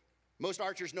 Most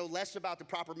archers know less about the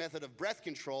proper method of breath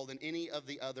control than any of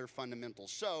the other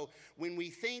fundamentals. So when we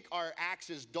think our axe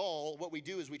is dull, what we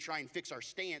do is we try and fix our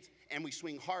stance and we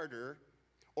swing harder,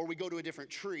 or we go to a different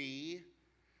tree,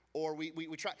 Or we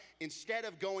try, instead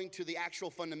of going to the actual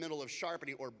fundamental of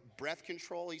sharpening or breath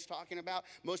control he's talking about,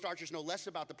 most archers know less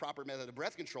about the proper method of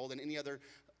breath control than any other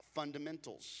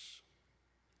fundamentals.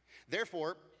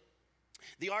 Therefore,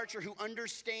 the archer who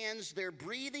understands their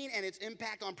breathing and its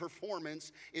impact on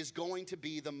performance is going to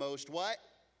be the most what?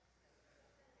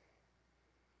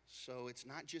 So it's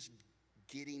not just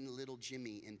getting little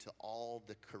Jimmy into all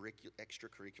the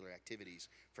extracurricular activities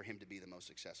for him to be the most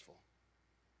successful.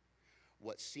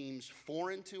 What seems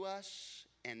foreign to us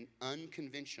and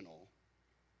unconventional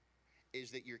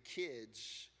is that your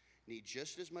kids need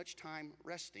just as much time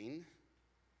resting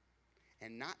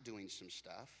and not doing some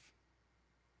stuff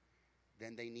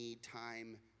than they need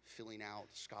time filling out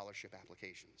scholarship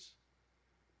applications.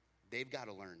 They've got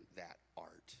to learn that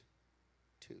art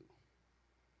too.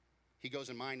 He goes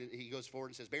forward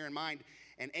and says, bear in mind,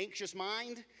 an anxious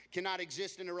mind cannot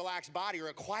exist in a relaxed body, or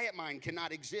a quiet mind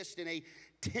cannot exist in a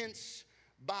tense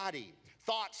body.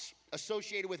 Thoughts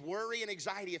associated with worry and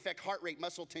anxiety affect heart rate,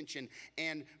 muscle tension,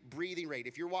 and breathing rate.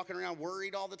 If you're walking around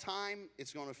worried all the time,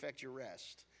 it's going to affect your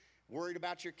rest. Worried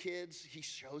about your kids, he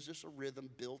shows us a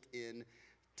rhythm built in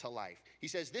to life. He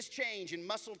says this change in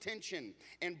muscle tension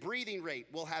and breathing rate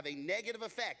will have a negative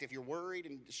effect if you're worried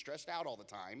and stressed out all the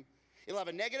time. It'll have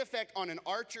a negative effect on an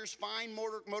archer's fine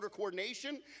motor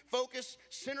coordination, focus,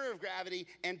 center of gravity,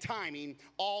 and timing,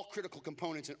 all critical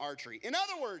components in archery. In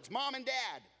other words, mom and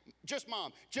dad, just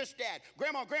mom, just dad,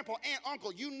 grandma, grandpa, aunt,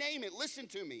 uncle, you name it, listen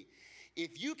to me.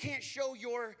 If you can't show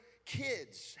your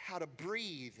kids how to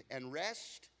breathe and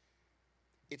rest,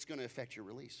 it's going to affect your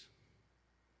release.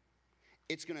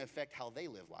 It's going to affect how they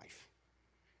live life.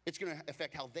 It's going to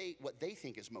affect what they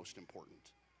think is most important.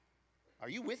 Are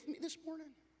you with me this morning?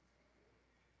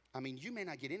 I mean, you may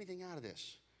not get anything out of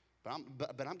this, but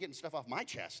I'm getting stuff off my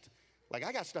chest. Like,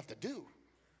 I got stuff to do.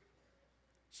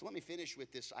 So let me finish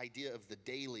with this idea of the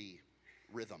daily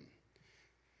rhythm.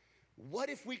 What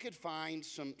if we could find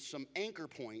some anchor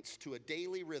points to a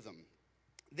daily rhythm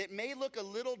that may look a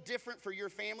little different for your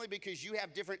family because you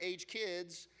have different age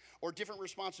kids or different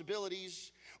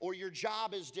responsibilities, or your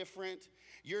job is different.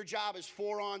 Your job is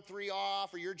 4 on, 3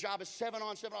 off, or your job is 7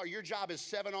 on, 7 off, or your job is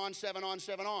 7 on, 7 on,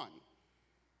 7 on.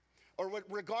 Or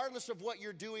regardless of what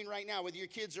you're doing right now, whether your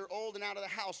kids are old and out of the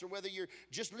house, or whether you're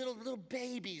just little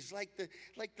babies, like the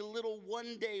little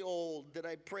 1-day-old that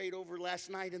I prayed over last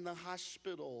night in the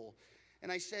hospital.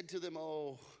 And I said to them,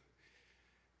 oh,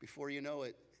 before you know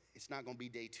it, it's not going to be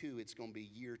day 2, it's going to be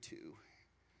year 2.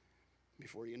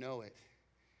 Before you know it,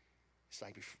 it's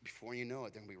like before you know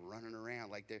it, they're going to be running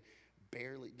around like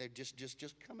they're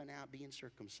just coming out being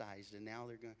circumcised, and now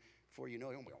they're going, before you know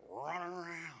it, they're going to be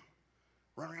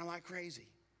running around like crazy.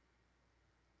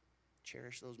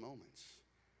 Cherish those moments.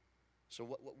 So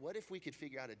what if we could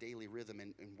figure out a daily rhythm,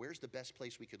 and where's the best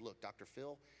place we could look? Dr.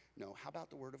 Phil? No, how about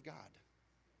the Word of God?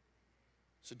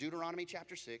 So Deuteronomy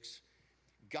chapter 6,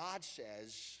 God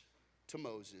says to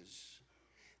Moses,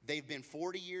 they've been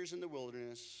 40 years in the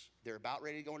wilderness. They're about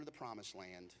ready to go into the promised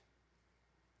land.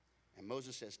 And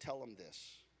Moses says, tell them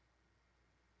this.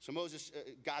 So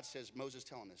God says, Moses,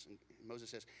 tell him this. And Moses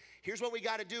says, here's what we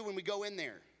got to do when we go in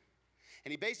there.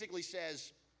 And he basically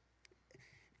says,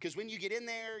 because when you get in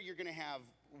there, you're going to have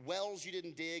wells you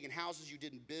didn't dig and houses you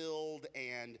didn't build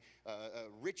and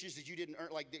riches that you didn't earn.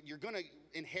 Like, you're going to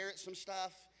inherit some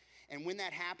stuff. And when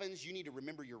that happens, you need to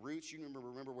remember your roots. You need to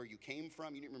remember where you came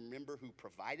from. You need to remember who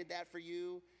provided that for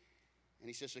you. And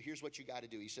he says, so here's what you got to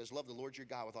do. He says, love the Lord your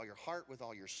God with all your heart, with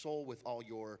all your soul, with all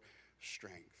your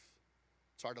strength.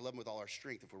 It's hard to love him with all our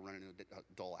strength if we're running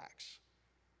a dull axe.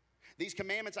 These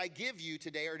commandments I give you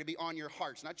today are to be on your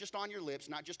hearts, not just on your lips,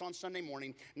 not just on Sunday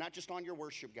morning, not just on your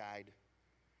worship guide.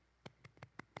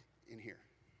 In here.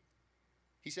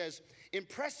 He says,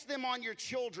 impress them on your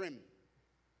children.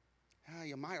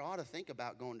 You might ought to think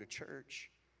about going to church.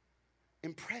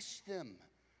 Impress them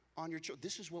on your children.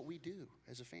 This is what we do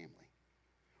as a family.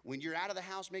 When you're out of the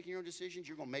house making your own decisions,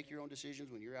 you're going to make your own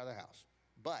decisions when you're out of the house.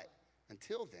 But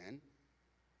until then,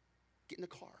 get in the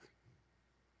car.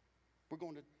 We're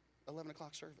going to 11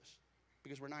 o'clock service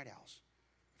because we're night owls.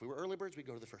 If we were early birds, we'd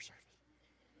go to the first service.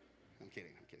 I'm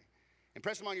kidding.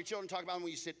 Impress them on your children. Talk about them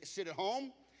when you sit at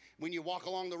home, when you walk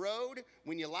along the road,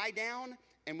 when you lie down,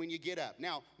 and when you get up.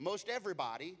 Now, most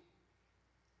everybody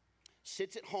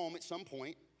sits at home at some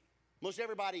point. Most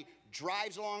everybody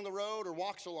drives along the road or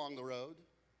walks along the road.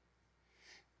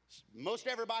 Most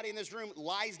everybody in this room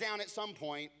lies down at some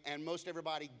point, and most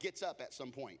everybody gets up at some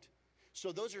point.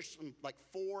 So those are some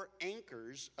 4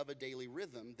 anchors of a daily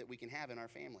rhythm that we can have in our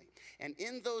family. And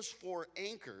in those 4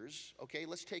 anchors, okay,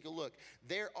 let's take a look.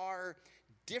 There are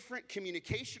different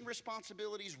communication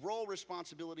responsibilities, role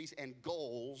responsibilities, and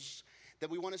goals that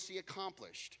we want to see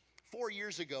accomplished. 4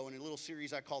 years ago, in a little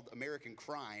series I called American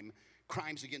Crime,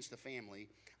 Crimes Against the Family,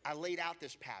 I laid out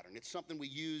this pattern. It's something we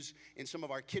use in some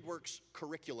of our KidWorks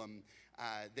curriculum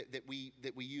that we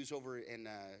use over in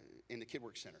the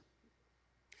KidWorks Center.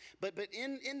 But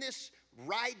in this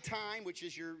ride time, which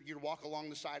is your walk along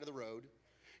the side of the road,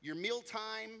 your meal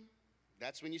time,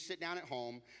 that's when you sit down at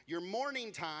home, your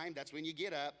morning time, that's when you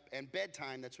get up, and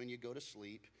bedtime, that's when you go to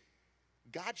sleep,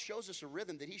 God shows us a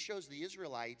rhythm that he shows the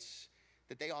Israelites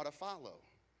that they ought to follow.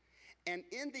 And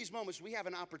in these moments, we have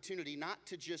an opportunity not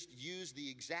to just use the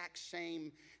exact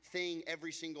same thing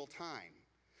every single time.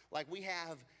 Like, we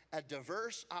have a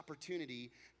diverse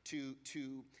opportunity to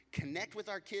connect with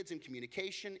our kids in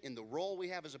communication, in the role we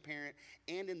have as a parent,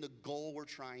 and in the goal we're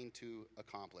trying to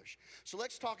accomplish. So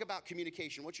let's talk about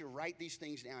communication. I want you to write these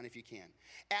things down if you can.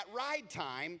 At ride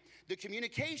time, the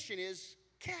communication is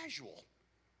casual.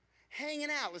 Hanging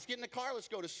out. Let's get in the car. Let's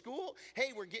go to school.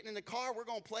 Hey, we're getting in the car. We're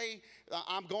going to play.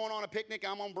 I'm going on a picnic.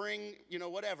 I'm going to bring,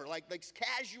 whatever. Like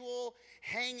casual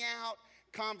hangout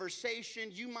conversation.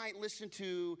 You might listen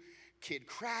to Kid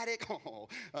Craddock.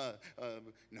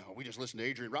 No, we just listen to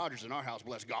Adrian Rogers in our house,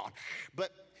 bless God.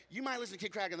 But you might listen to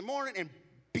Kid Craddock in the morning and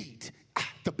beat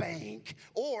the bank.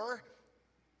 Or,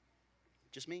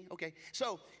 just me? Okay.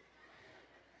 So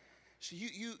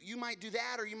you might do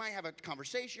that, or you might have a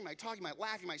conversation, you might talk, you might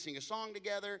laugh, you might sing a song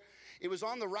together. It was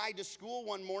on the ride to school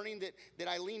one morning that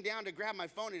I leaned down to grab my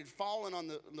phone. It had fallen on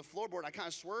the floorboard. I kind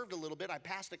of swerved a little bit. I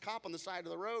passed a cop on the side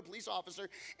of the road, police officer,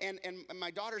 and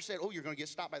my daughter said, "Oh, you're going to get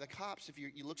stopped by the cops if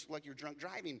you look like you're drunk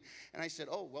driving." And I said,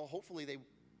 "Oh, well, hopefully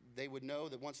they would know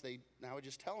that once I would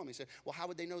just tell them." He said, "Well, how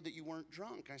would they know that you weren't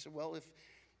drunk?" And I said, "Well, if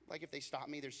they stop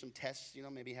me, there's some tests,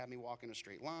 maybe have me walk in a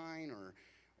straight line, or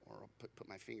put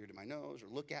my finger to my nose, or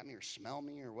look at me, or smell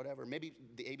me, or whatever. Maybe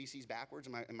the ABC's backwards."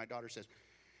 And my daughter says,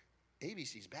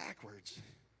 "ABC's backwards?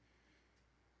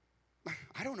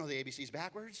 I don't know the ABC's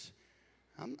backwards.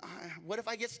 What if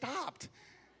I get stopped?"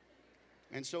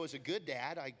 And so as a good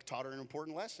dad, I taught her an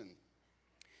important lesson.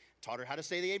 Taught her how to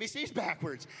say the ABC's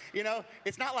backwards.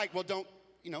 It's not like, well,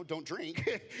 don't drink.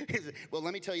 Well,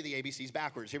 let me tell you the ABC's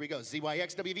backwards. Here we go.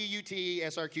 ZYXWVUT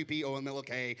SRQP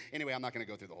OMLK. Anyway, I'm not going to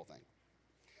go through the whole thing.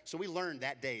 So we learned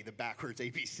that day the backwards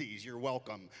ABCs. You're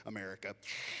welcome, America.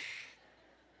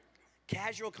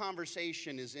 Casual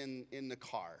conversation is in the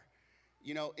car.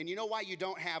 And you know why you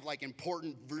don't have like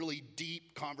important, really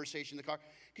deep conversation in the car?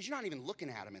 Because you're not even looking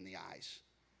at them in the eyes.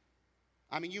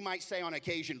 I mean, you might say on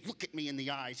occasion, "Look at me in the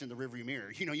eyes in the rearview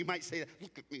mirror." You might say that,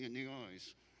 "Look at me in the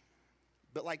eyes."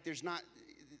 But like that's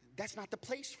not the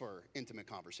place for intimate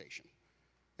conversation.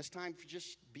 It's time for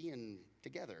just being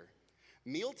together.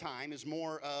 Mealtime is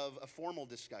more of a formal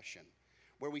discussion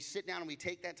where we sit down and we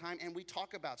take that time and we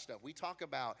talk about stuff. We talk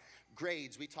about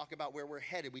grades. We talk about where we're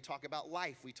headed. We talk about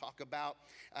life. We talk about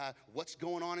what's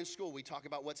going on in school. We talk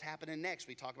about what's happening next.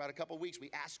 We talk about a couple weeks. We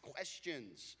ask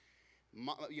questions.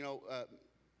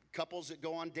 Couples that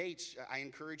go on dates, I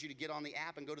encourage you to get on the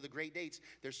app and go to the Great Dates.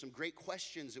 There's some great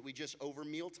questions that we just, over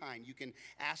mealtime, you can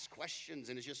ask questions,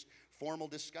 and it's just formal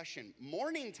discussion.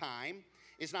 Morning time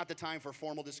is not the time for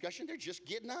formal discussion. They're just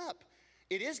getting up.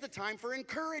 It is the time for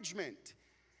encouragement.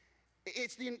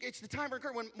 It's the time for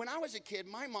encouragement. When I was a kid,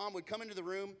 my mom would come into the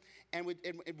room and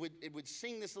would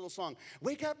sing this little song.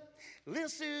 "Wake up, little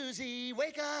Susie,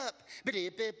 wake up,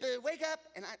 wake up."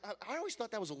 And I always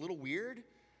thought that was a little weird.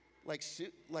 Like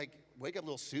wake up,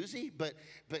 little Susie. But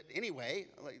anyway,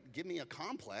 give me a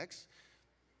complex.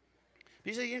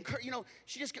 Because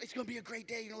it's going to be a great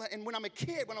day. And when I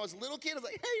was a little kid, I was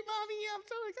like, "Hey, Mommy, I'm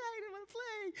so excited, I want to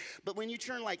play." But when you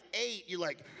turn like 8, you're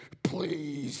like,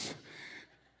 "Please,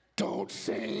 don't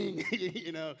sing."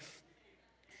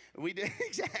 We did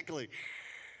exactly.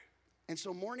 And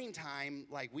so morning time,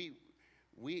 like we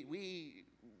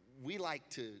like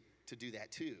to do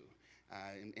that too.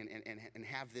 And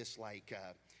have this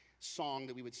song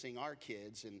that we would sing our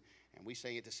kids, and we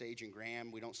sang it to Sage and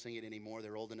Graham. We don't sing it anymore.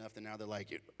 They're old enough that now they're like,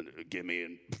 "Give me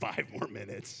in 5 more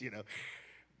minutes,"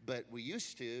 But we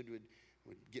used to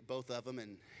would get both of them,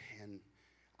 and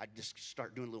I'd just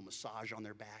start doing a little massage on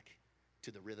their back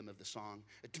to the rhythm of the song.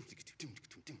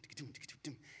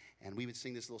 And we would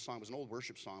sing this little song. It was an old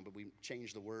worship song, but we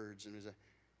changed the words, and it was "I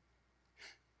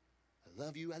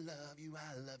love you, I love you,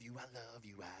 I love you, I love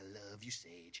you, I love you,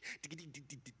 Sage.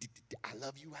 I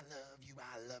love you, I love you,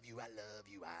 I love you, I love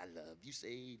you, I love you,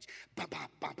 Sage. Bah, bah,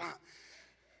 bah, bah.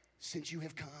 Since you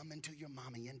have come into your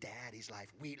mommy and daddy's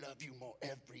life, we love you more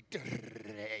every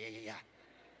day.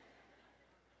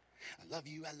 I love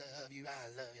you, I love you, I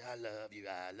love you, I love you,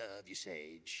 I love you,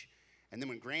 Sage." And then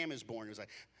when Graham is born, it was like,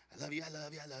 I love you, I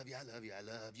love you, I love you, I love you, I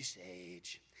love you,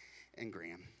 Sage and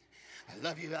Graham. I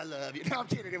love you, I love you. No, I'm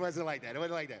kidding. It wasn't like that. It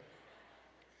wasn't like that.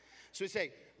 So we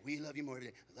say, we love you more every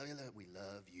day. I love you, we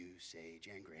love you, Sage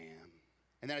and Graham.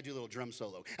 And then I do a little drum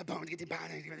solo.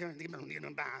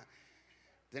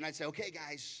 Then I'd say, okay,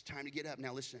 guys, time to get up.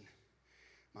 Now listen,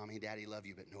 Mommy and Daddy love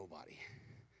you, but nobody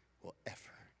will ever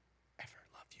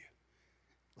love you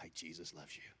like Jesus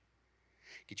loves you.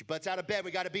 Get your butts out of bed.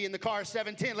 We got to be in the car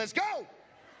 7:10. Let's go.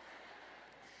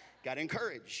 Got to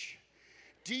encourage.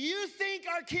 Do you think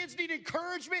our kids need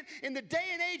encouragement in the day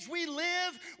and age we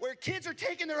live where kids are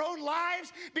taking their own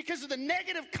lives because of the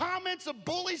negative comments of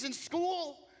bullies in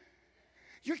school?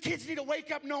 Your kids need to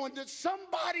wake up knowing that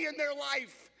somebody in their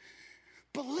life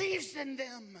believes in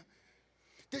them,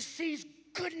 that sees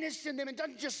goodness in them and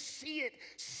doesn't just see it,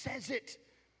 says it.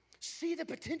 See the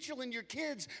potential in your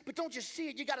kids, but don't just see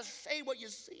it. You got to say what you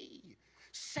see.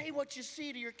 Say what you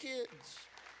see to your kids.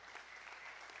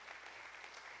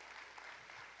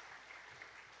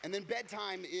 And then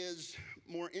bedtime is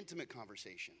more intimate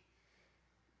conversation.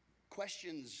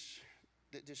 Questions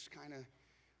that just kind of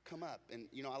come up. And,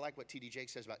 you know, I like what T.D.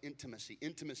 Jakes says about intimacy.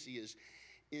 Intimacy is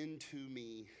into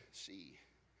me see.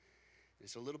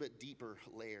 It's a little bit deeper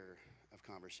layer of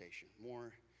conversation,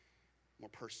 more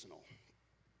personal.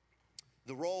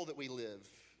 The role that we live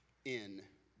in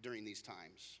during these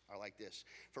times are like this.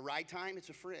 For ride time, it's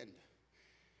a friend.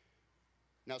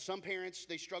 Now, some parents,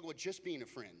 they struggle with just being a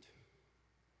friend.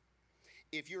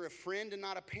 If you're a friend and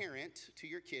not a parent to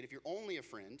your kid, if you're only a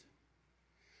friend,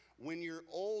 when you're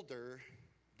older,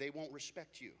 they won't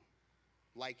respect you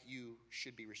like you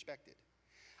should be respected.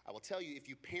 I will tell you, if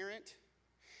you parent,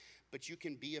 but you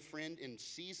can be a friend in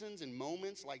seasons and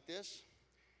moments like this,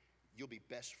 you'll be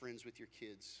best friends with your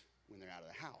kids when they're out of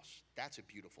the house. That's a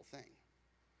beautiful thing.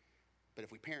 But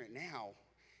if we parent now,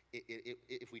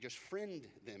 if we just friend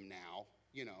them now,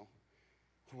 you know,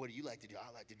 what do you like to do?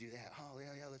 I like to do that. Oh,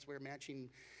 yeah, let's wear matching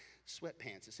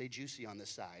sweatpants that say Juicy on this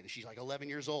side. And she's like 11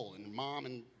 years old, and mom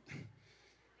and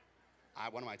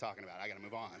what am I talking about? I got to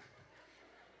move on.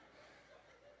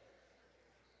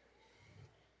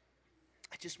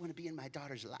 I just want to be in my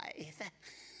daughter's life.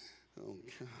 Oh,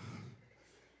 God.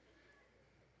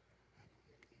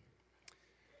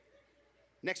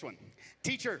 Next one.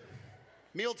 Teacher,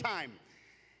 mealtime.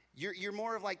 You're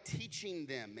more of like teaching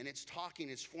them, and it's talking,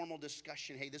 it's formal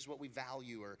discussion. Hey, this is what we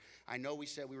value, or I know we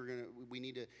said we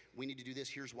need to do this.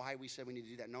 Here's why we said we need to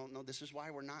do that. No, this is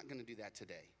why we're not going to do that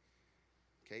today.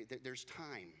 Okay, there's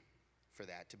time for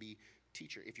that to be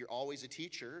teacher. If you're always a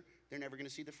teacher, they're never going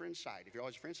to see the friend side. If you're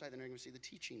always a friend side, they're never going to see the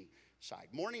teaching side.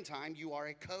 Morning time, you are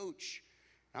a coach.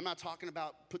 I'm not talking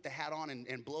about put the hat on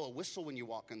and blow a whistle when you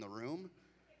walk in the room.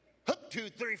 Hup, 2,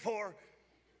 3, 4.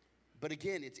 But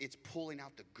again, it's pulling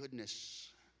out the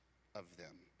goodness of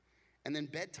them. And then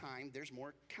bedtime, there's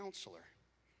more counselor.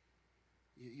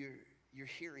 You're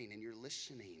hearing and you're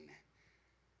listening.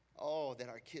 Oh, that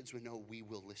our kids would know we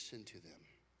will listen to them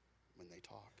when they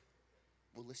talk.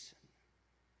 We'll listen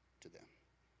to them.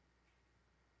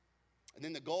 And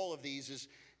then the goal of these is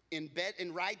in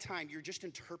ride time, you're just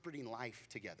interpreting life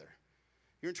together.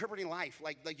 You're interpreting life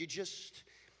like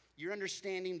you're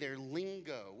understanding their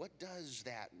lingo. What does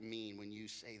that mean when you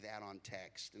say that on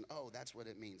text? And oh, that's what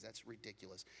it means. That's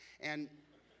ridiculous. And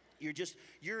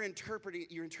you're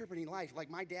interpreting life. Like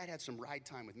my dad had some ride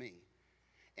time with me.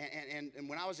 And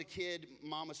when I was a kid,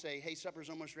 Mom would say, hey, supper's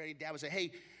almost ready. Dad would say,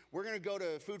 hey, we're going to go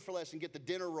to Food for Less and get the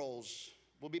dinner rolls.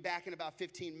 We'll be back in about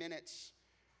 15 minutes.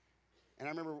 And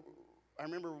I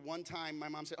remember one time my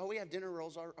mom said, oh, we have dinner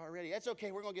rolls already. That's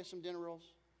okay. We're going to get some dinner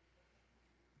rolls.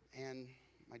 And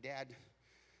my dad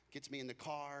gets me in the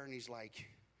car, and he's like,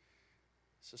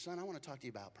 so, son, I want to talk to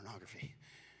you about pornography.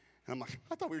 And I'm like,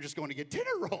 I thought we were just going to get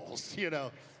dinner rolls, you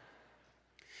know.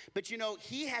 But, you know,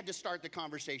 he had to start the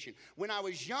conversation. When I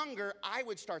was younger, I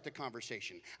would start the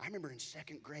conversation. I remember in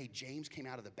second grade, James came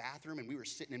out of the bathroom, and we were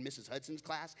sitting in Mrs. Hudson's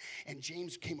class, and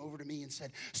James came over to me and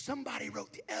said, somebody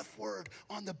wrote the F word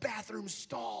on the bathroom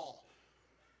stall.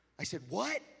 I said,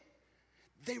 what?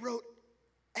 They wrote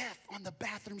F on the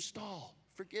bathroom stall.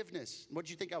 Forgiveness. What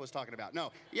did you think I was talking about?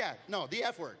 No, the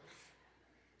F word.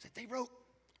 I said, they wrote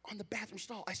on the bathroom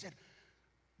stall. I said,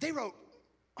 they wrote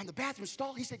on the bathroom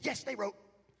stall? He said, yes, they wrote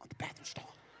on the bathroom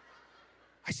stall.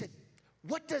 I said,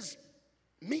 what does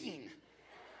mean?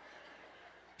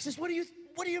 He says, what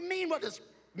do you mean, what does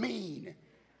mean?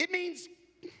 It means,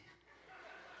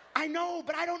 I know,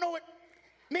 but I don't know what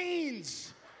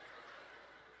means.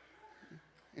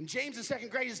 And James in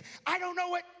second grade is, I don't know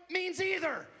what means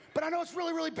either, but I know it's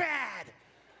really, really bad.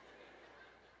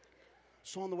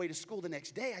 So on the way to school the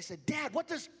next day, I said, Dad, what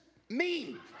does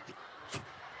mean?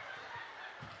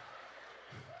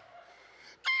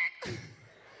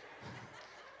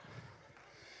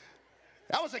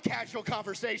 That was a casual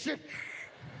conversation.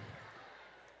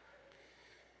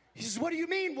 He says, what do you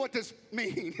mean, what does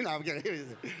mean? No, I'm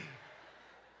kidding.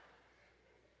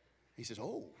 He says,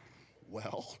 oh,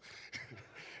 well.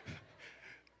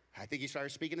 I think he started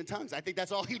speaking in tongues. I think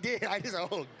that's all he did. I just,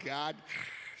 oh, God.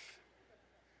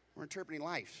 We're interpreting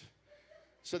life.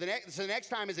 So the next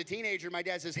time as a teenager, my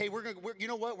dad says, hey, you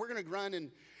know what? We're going to run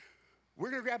and we're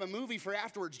going to grab a movie for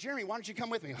afterwards. Jeremy, why don't you come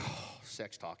with me? Oh,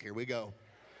 sex talk. Here we go.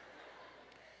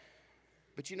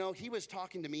 But you know, he was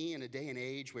talking to me in a day and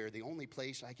age where the only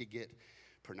place I could get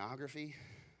pornography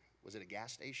was at a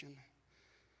gas station.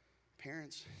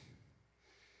 Parents,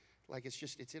 like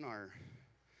it's in our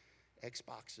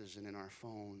Xboxes and in our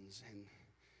phones, and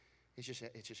it's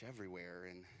just everywhere.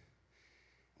 And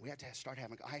we have to start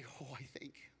having, I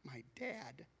thank my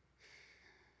dad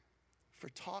for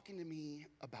talking to me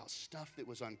about stuff that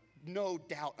was no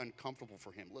doubt uncomfortable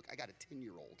for him. Look, I got a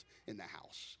 10-year-old in the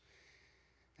house.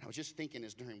 And I was just thinking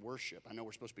as during worship, I know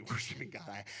we're supposed to be worshiping God.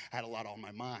 I had a lot on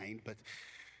my mind, but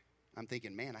I'm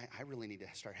thinking, man, I really need to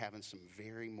start having some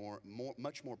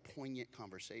much more poignant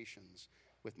conversations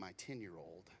with my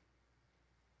 10-year-old.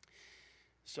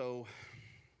 So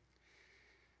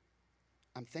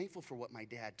I'm thankful for what my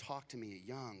dad talked to me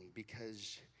young,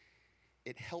 because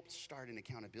it helped start an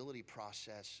accountability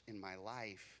process in my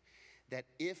life that,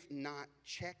 if not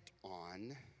checked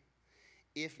on,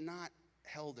 if not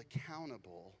held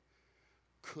accountable,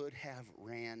 could have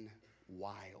ran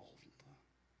wild.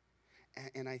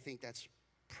 And I think that's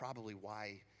probably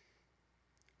why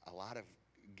a lot of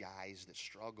guys that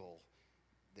struggle,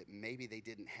 that maybe they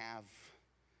didn't have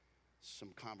some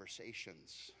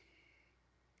conversations.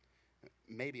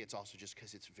 Maybe it's also just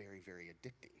because it's very, very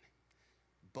addicting.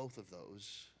 Both of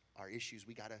those are issues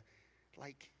we gotta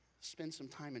spend some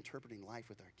time interpreting life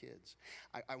with our kids.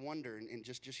 I wonder, and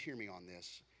just hear me on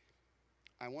this,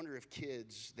 I wonder if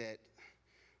kids that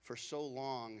for so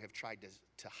long have tried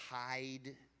to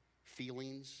hide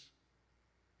feelings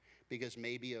because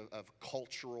maybe of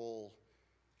cultural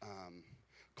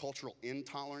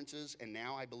intolerances, and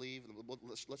now I believe,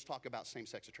 let's talk about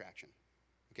same-sex attraction.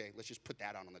 Okay, let's just put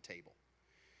that out on the table.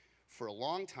 For a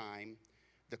long time,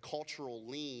 the cultural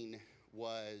lean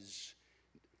was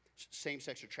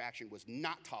same-sex attraction was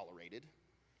not tolerated.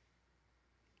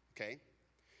 Okay?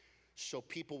 So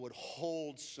people would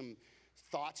hold some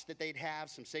thoughts that they'd have,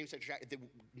 some same-sex attraction, they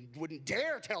wouldn't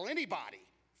dare tell anybody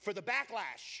for the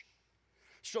backlash.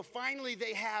 So finally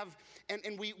they have,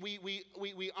 and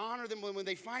we honor them when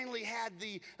they finally had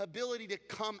the ability to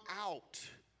come out.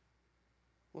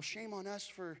 Well, shame on us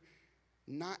for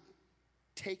not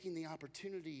taking the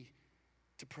opportunity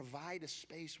to provide a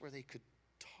space where they could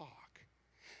talk.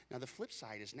 Now, the flip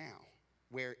side is now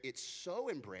where it's so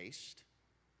embraced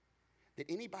that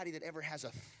anybody that ever has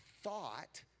a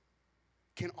thought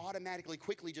can automatically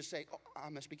quickly just say, oh, I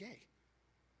must be gay.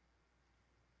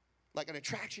 Like an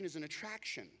attraction is an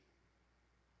attraction.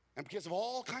 And because of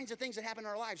all kinds of things that happen in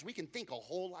our lives, we can think a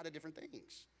whole lot of different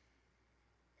things.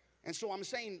 And so I'm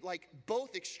saying,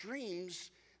 both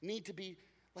extremes need to be,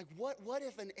 what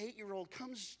if an 8-year-old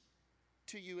comes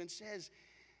to you and says,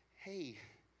 hey,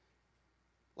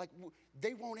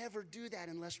 they won't ever do that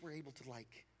unless we're able to,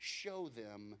 show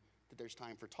them that there's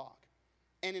time for talk.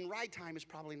 And in ride time is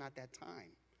probably not that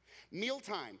time.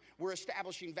 Mealtime, we're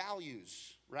establishing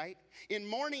values, right? In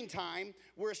morning time,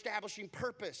 we're establishing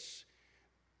purpose.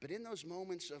 But in those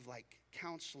moments of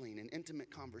counseling and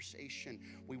intimate conversation,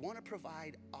 we want to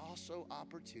provide also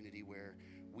opportunity where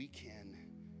we can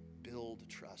build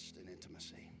trust and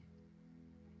intimacy.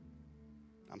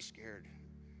 I'm scared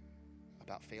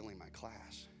about failing my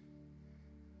class.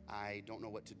 I don't know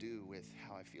what to do with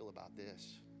how I feel about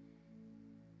this.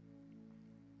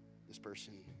 This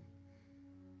person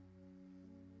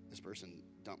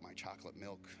dumped my chocolate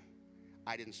milk.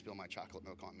 I didn't spill my chocolate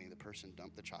milk on me. The person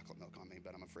dumped the chocolate milk on me,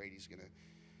 but I'm afraid he's gonna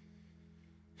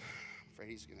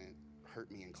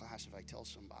hurt me in class if I tell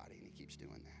somebody, and he keeps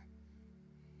doing that.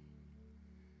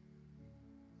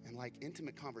 And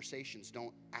intimate conversations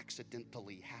don't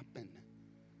accidentally happen.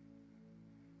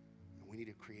 And we need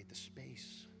to create the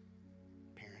space,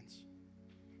 parents.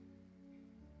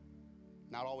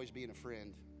 Not always being a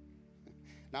friend,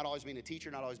 not always being a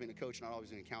teacher, not always being a coach, not always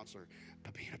being a counselor,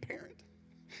 but being a parent.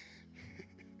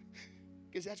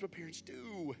 Because that's what parents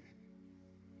do.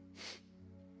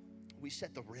 We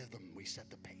set the rhythm, we set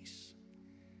the pace.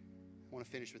 I want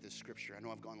to finish with this scripture. I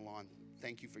know I've gone long.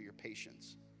 Thank you for your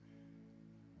patience.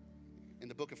 In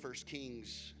the book of 1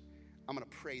 Kings, I'm going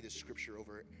to pray this scripture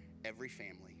over every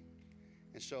family.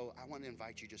 And so I want to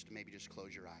invite you just to maybe just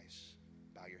close your eyes,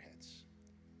 bow your heads.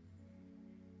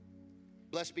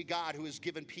 Blessed be God who has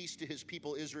given peace to his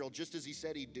people Israel, just as he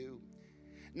said he'd do.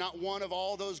 Not one of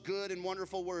all those good and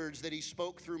wonderful words that he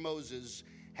spoke through Moses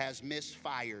has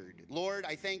misfired. Lord,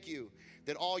 I thank you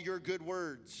that all your good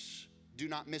words do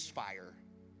not misfire.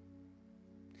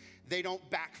 They don't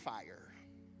backfire.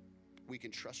 We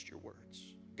can trust your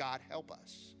words. God, help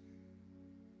us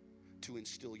to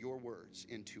instill your words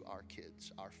into our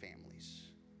kids, our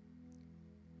families.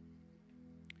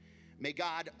 May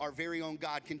God, our very own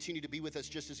God, continue to be with us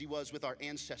just as he was with our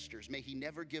ancestors. May he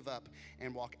never give up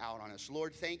and walk out on us.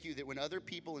 Lord, thank you that when other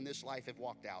people in this life have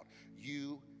walked out,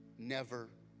 you never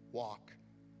walk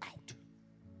out.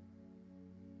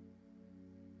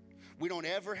 We don't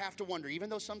ever have to wonder,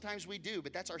 even though sometimes we do,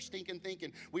 but that's our stinking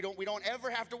thinking. We don't ever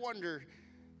have to wonder,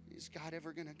 is God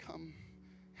ever going to come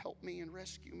help me and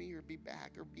rescue me or be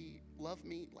back or love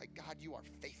me? Like, God, you are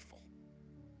faithful.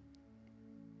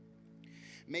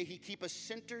 May he keep us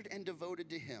centered and devoted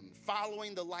to him,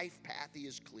 following the life path he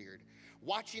has cleared,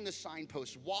 watching the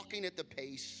signposts, walking at the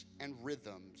pace and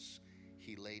rhythms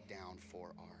he laid down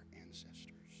for our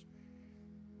ancestors.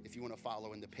 If you want to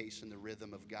follow in the pace and the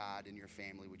rhythm of God in your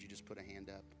family, would you just put a hand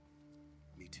up?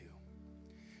 Me too.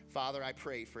 Father, I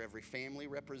pray for every family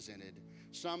represented,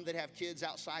 some that have kids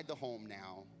outside the home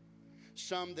now,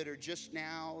 some that are just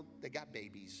now, they got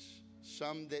babies,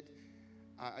 some that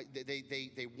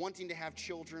they wanting to have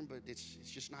children, but it's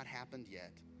just not happened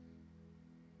yet.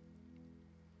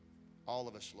 All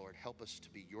of us, Lord, help us to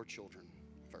be your children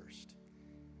first.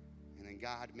 And then,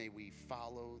 God, may we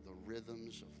follow the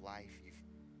rhythms of life you've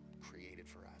created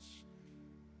for us.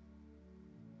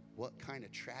 What kind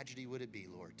of tragedy would it be,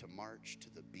 Lord, to march to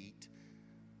the beat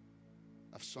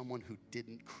of someone who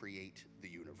didn't create the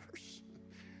universe,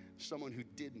 someone who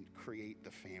didn't create the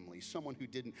family, someone who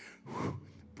didn't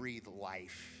breathe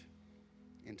life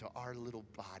into our little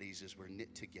bodies as we're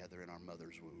knit together in our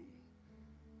mother's womb.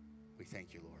 We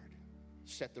thank you, Lord.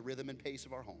 Set the rhythm and pace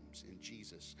of our homes. In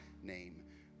Jesus' name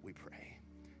we pray.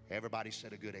 Everybody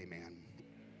said a good amen.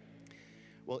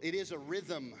 Well, it is a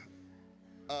rhythm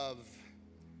of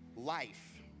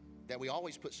life that we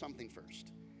always put something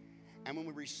first. And when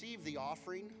we receive the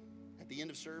offering at the end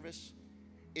of service,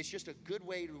 it's just a good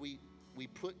way we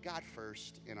put God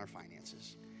first in our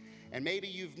finances. And maybe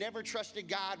you've never trusted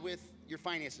God with your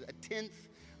finances, a tenth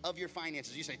of your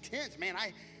finances. You say, tenth, man,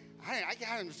 I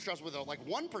can't trust with like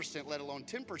 1%, let alone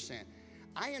 10%.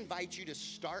 I invite you to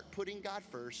start putting God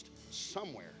first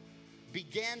somewhere.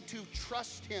 Begin to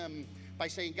trust him by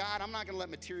saying, God, I'm not going to let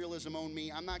materialism own me.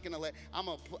 I'm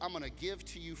going to give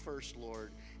to you first,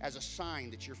 Lord, as a sign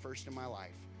that you're first in my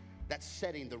life. That's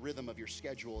setting the rhythm of your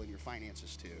schedule and your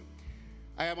finances too.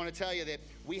 I want to tell you that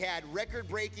we had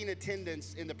record-breaking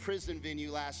attendance in the prison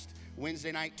venue last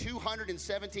Wednesday night.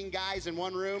 217 guys in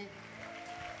one room.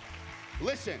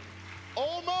 Listen,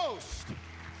 almost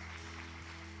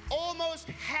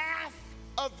half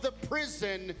of the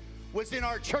prison was in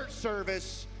our church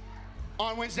service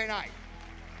on Wednesday night.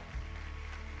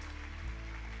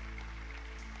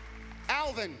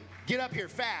 Alvin, get up here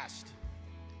fast.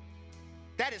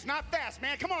 That is not fast,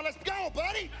 man. Come on, let's go,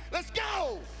 buddy. Let's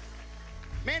go.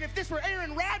 Man, if this were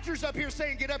Aaron Rodgers up here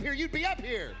saying get up here, you'd be up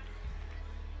here.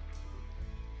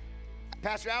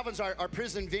 Pastor Alvin's our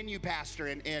prison venue pastor,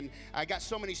 and I got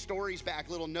so many stories back,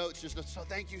 little notes, so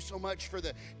thank you so much for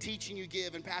the teaching you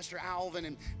give. And Pastor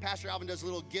Alvin does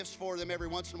little gifts for them every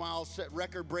once in a while, set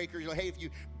record breakers. Hey, if you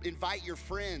invite your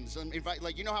friends,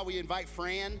 like, you know how we invite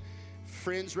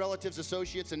friends, relatives,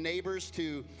 associates, and neighbors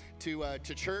to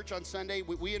church on Sunday?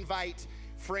 We invite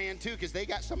Fran too, because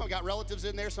some of them got relatives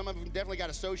in there. Some of them definitely got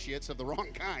associates of the wrong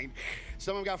kind.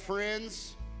 Some of them got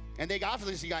friends, and they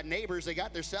obviously got neighbors. They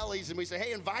got their cellies, and we say,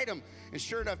 hey, invite them. And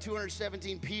sure enough,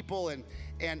 217 people, and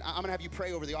I'm going to have you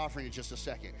pray over the offering in just a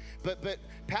second. But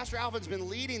Pastor Alvin's been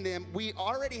leading them. We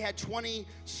already had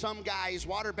 20-some guys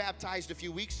water baptized a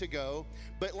few weeks ago,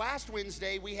 but last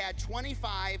Wednesday we had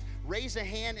 25 raise a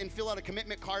hand and fill out a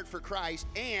commitment card for Christ,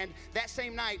 and that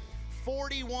same night,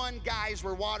 41 guys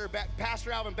were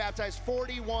Pastor Alvin baptized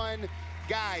 41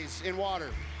 guys in water.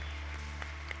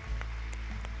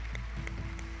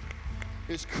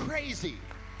 It was crazy.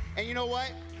 And you know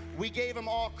what? We gave them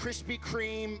all Krispy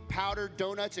Kreme powdered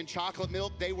donuts and chocolate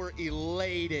milk. They were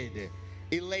elated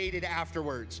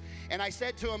afterwards. And I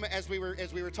said to them as we were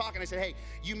talking, I said, hey,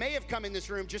 you may have come in this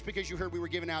room just because you heard we were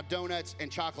giving out donuts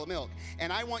and chocolate milk.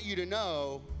 And I want you to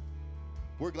know,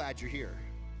 we're glad you're here.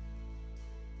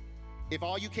 If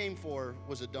all you came for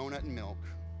was a donut and milk,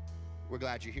 we're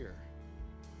glad you're here.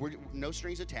 No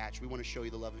strings attached. We want to show you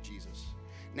the love of Jesus.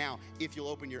 Now, if you'll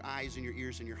open your eyes and your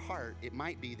ears and your heart, it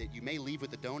might be that you may leave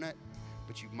with a donut,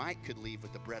 but you could leave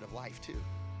with the bread of life too.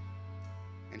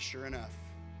 And sure enough,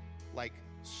 like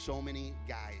so many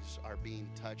guys are being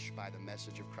touched by the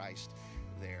message of Christ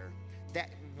there, that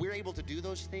we're able to do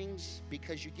those things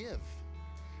because you give.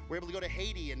 We're able to go to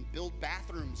Haiti and build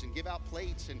bathrooms and give out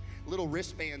plates and little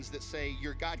wristbands that say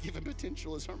your God-given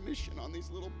potential is our mission on these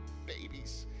little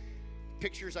babies.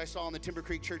 Pictures I saw on the Timber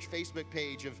Creek Church Facebook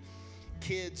page of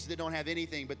kids that don't have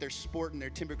anything, but they're sporting their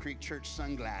Timber Creek Church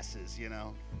sunglasses, you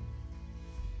know.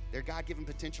 Their God-given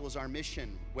potential is our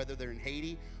mission, whether they're in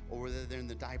Haiti or whether they're in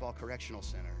the Diboll Correctional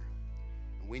Center.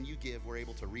 And when you give, we're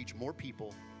able to reach more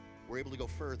people. We're able to go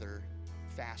further,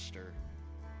 faster.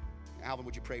 Alvin,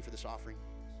 would you pray for this offering?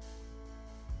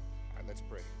 All right, let's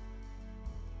pray.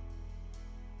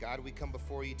 God, we come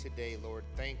before you today, Lord,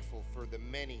 thankful for the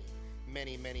many,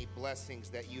 many, many blessings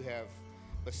that you have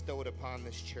bestowed upon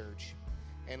this church.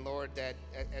 And Lord, that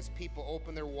as people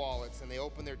open their wallets and they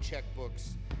open their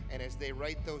checkbooks, and as they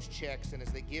write those checks and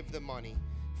as they give the money,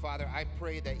 Father, I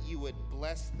pray that you would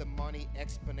bless the money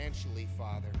exponentially,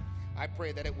 Father. I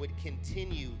pray that it would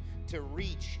continue to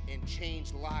reach and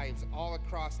change lives all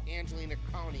across Angelina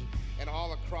County and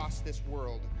all across this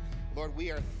world. Lord,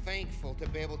 we are thankful to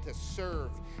be able to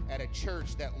serve at a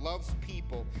church that loves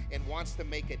people and wants to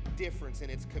make a difference in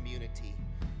its community.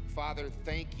 Father,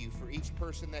 thank you for each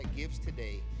person that gives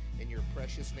today. In your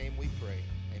precious name we pray.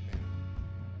 Amen.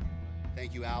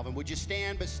 Thank you, Alvin. Would you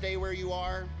stand but stay where you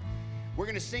are? We're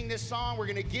going to sing this song. We're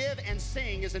going to give and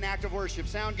sing as an act of worship.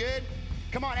 Sound good?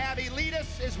 Come on, Abby, lead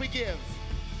us as we give.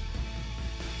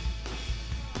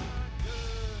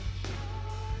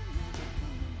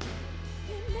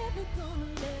 You're never gonna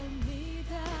let me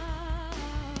down.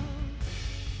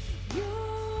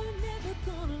 You're never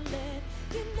gonna let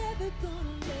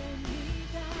me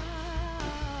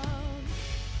down.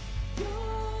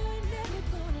 You're never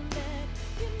gonna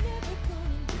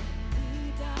let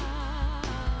me down.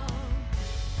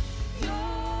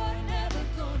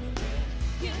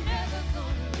 You're never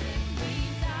gonna let me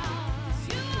down. 'Cause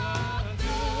you are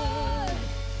good.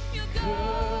 You're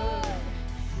good.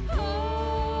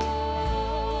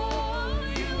 Oh,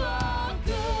 you are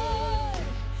good.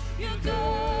 You're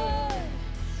good.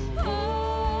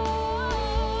 Oh,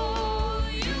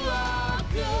 you are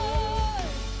good.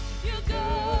 You're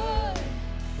good.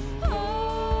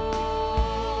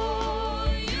 Oh,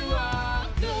 you are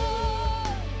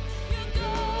good. You're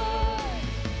good.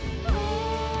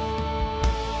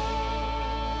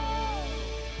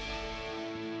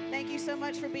 Thank you so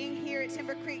much for being here at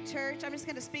Timber Creek Church. I'm just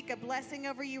going to speak a blessing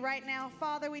over you right now.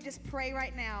 Father, we just pray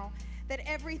right now that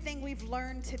everything we've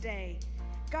learned today,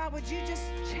 God, would you just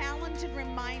challenge and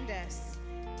remind us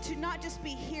to not just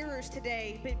be hearers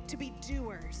today, but to be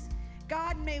doers.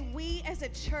 God, may we as a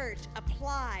church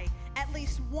apply at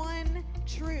least one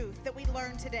truth that we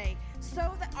learned today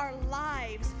so that our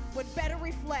lives would better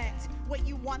reflect what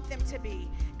you want them to be.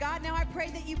 God, now I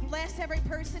pray that you bless every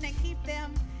person and keep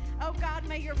them. Oh God,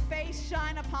 may your face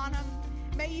shine upon them.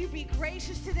 May you be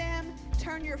gracious to them,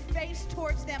 turn your face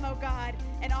towards them, oh God,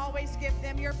 and always give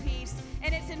them your peace.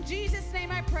 And it's in Jesus'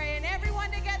 name I pray. And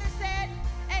everyone together said,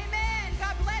 amen.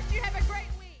 God bless you. Have a great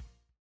week.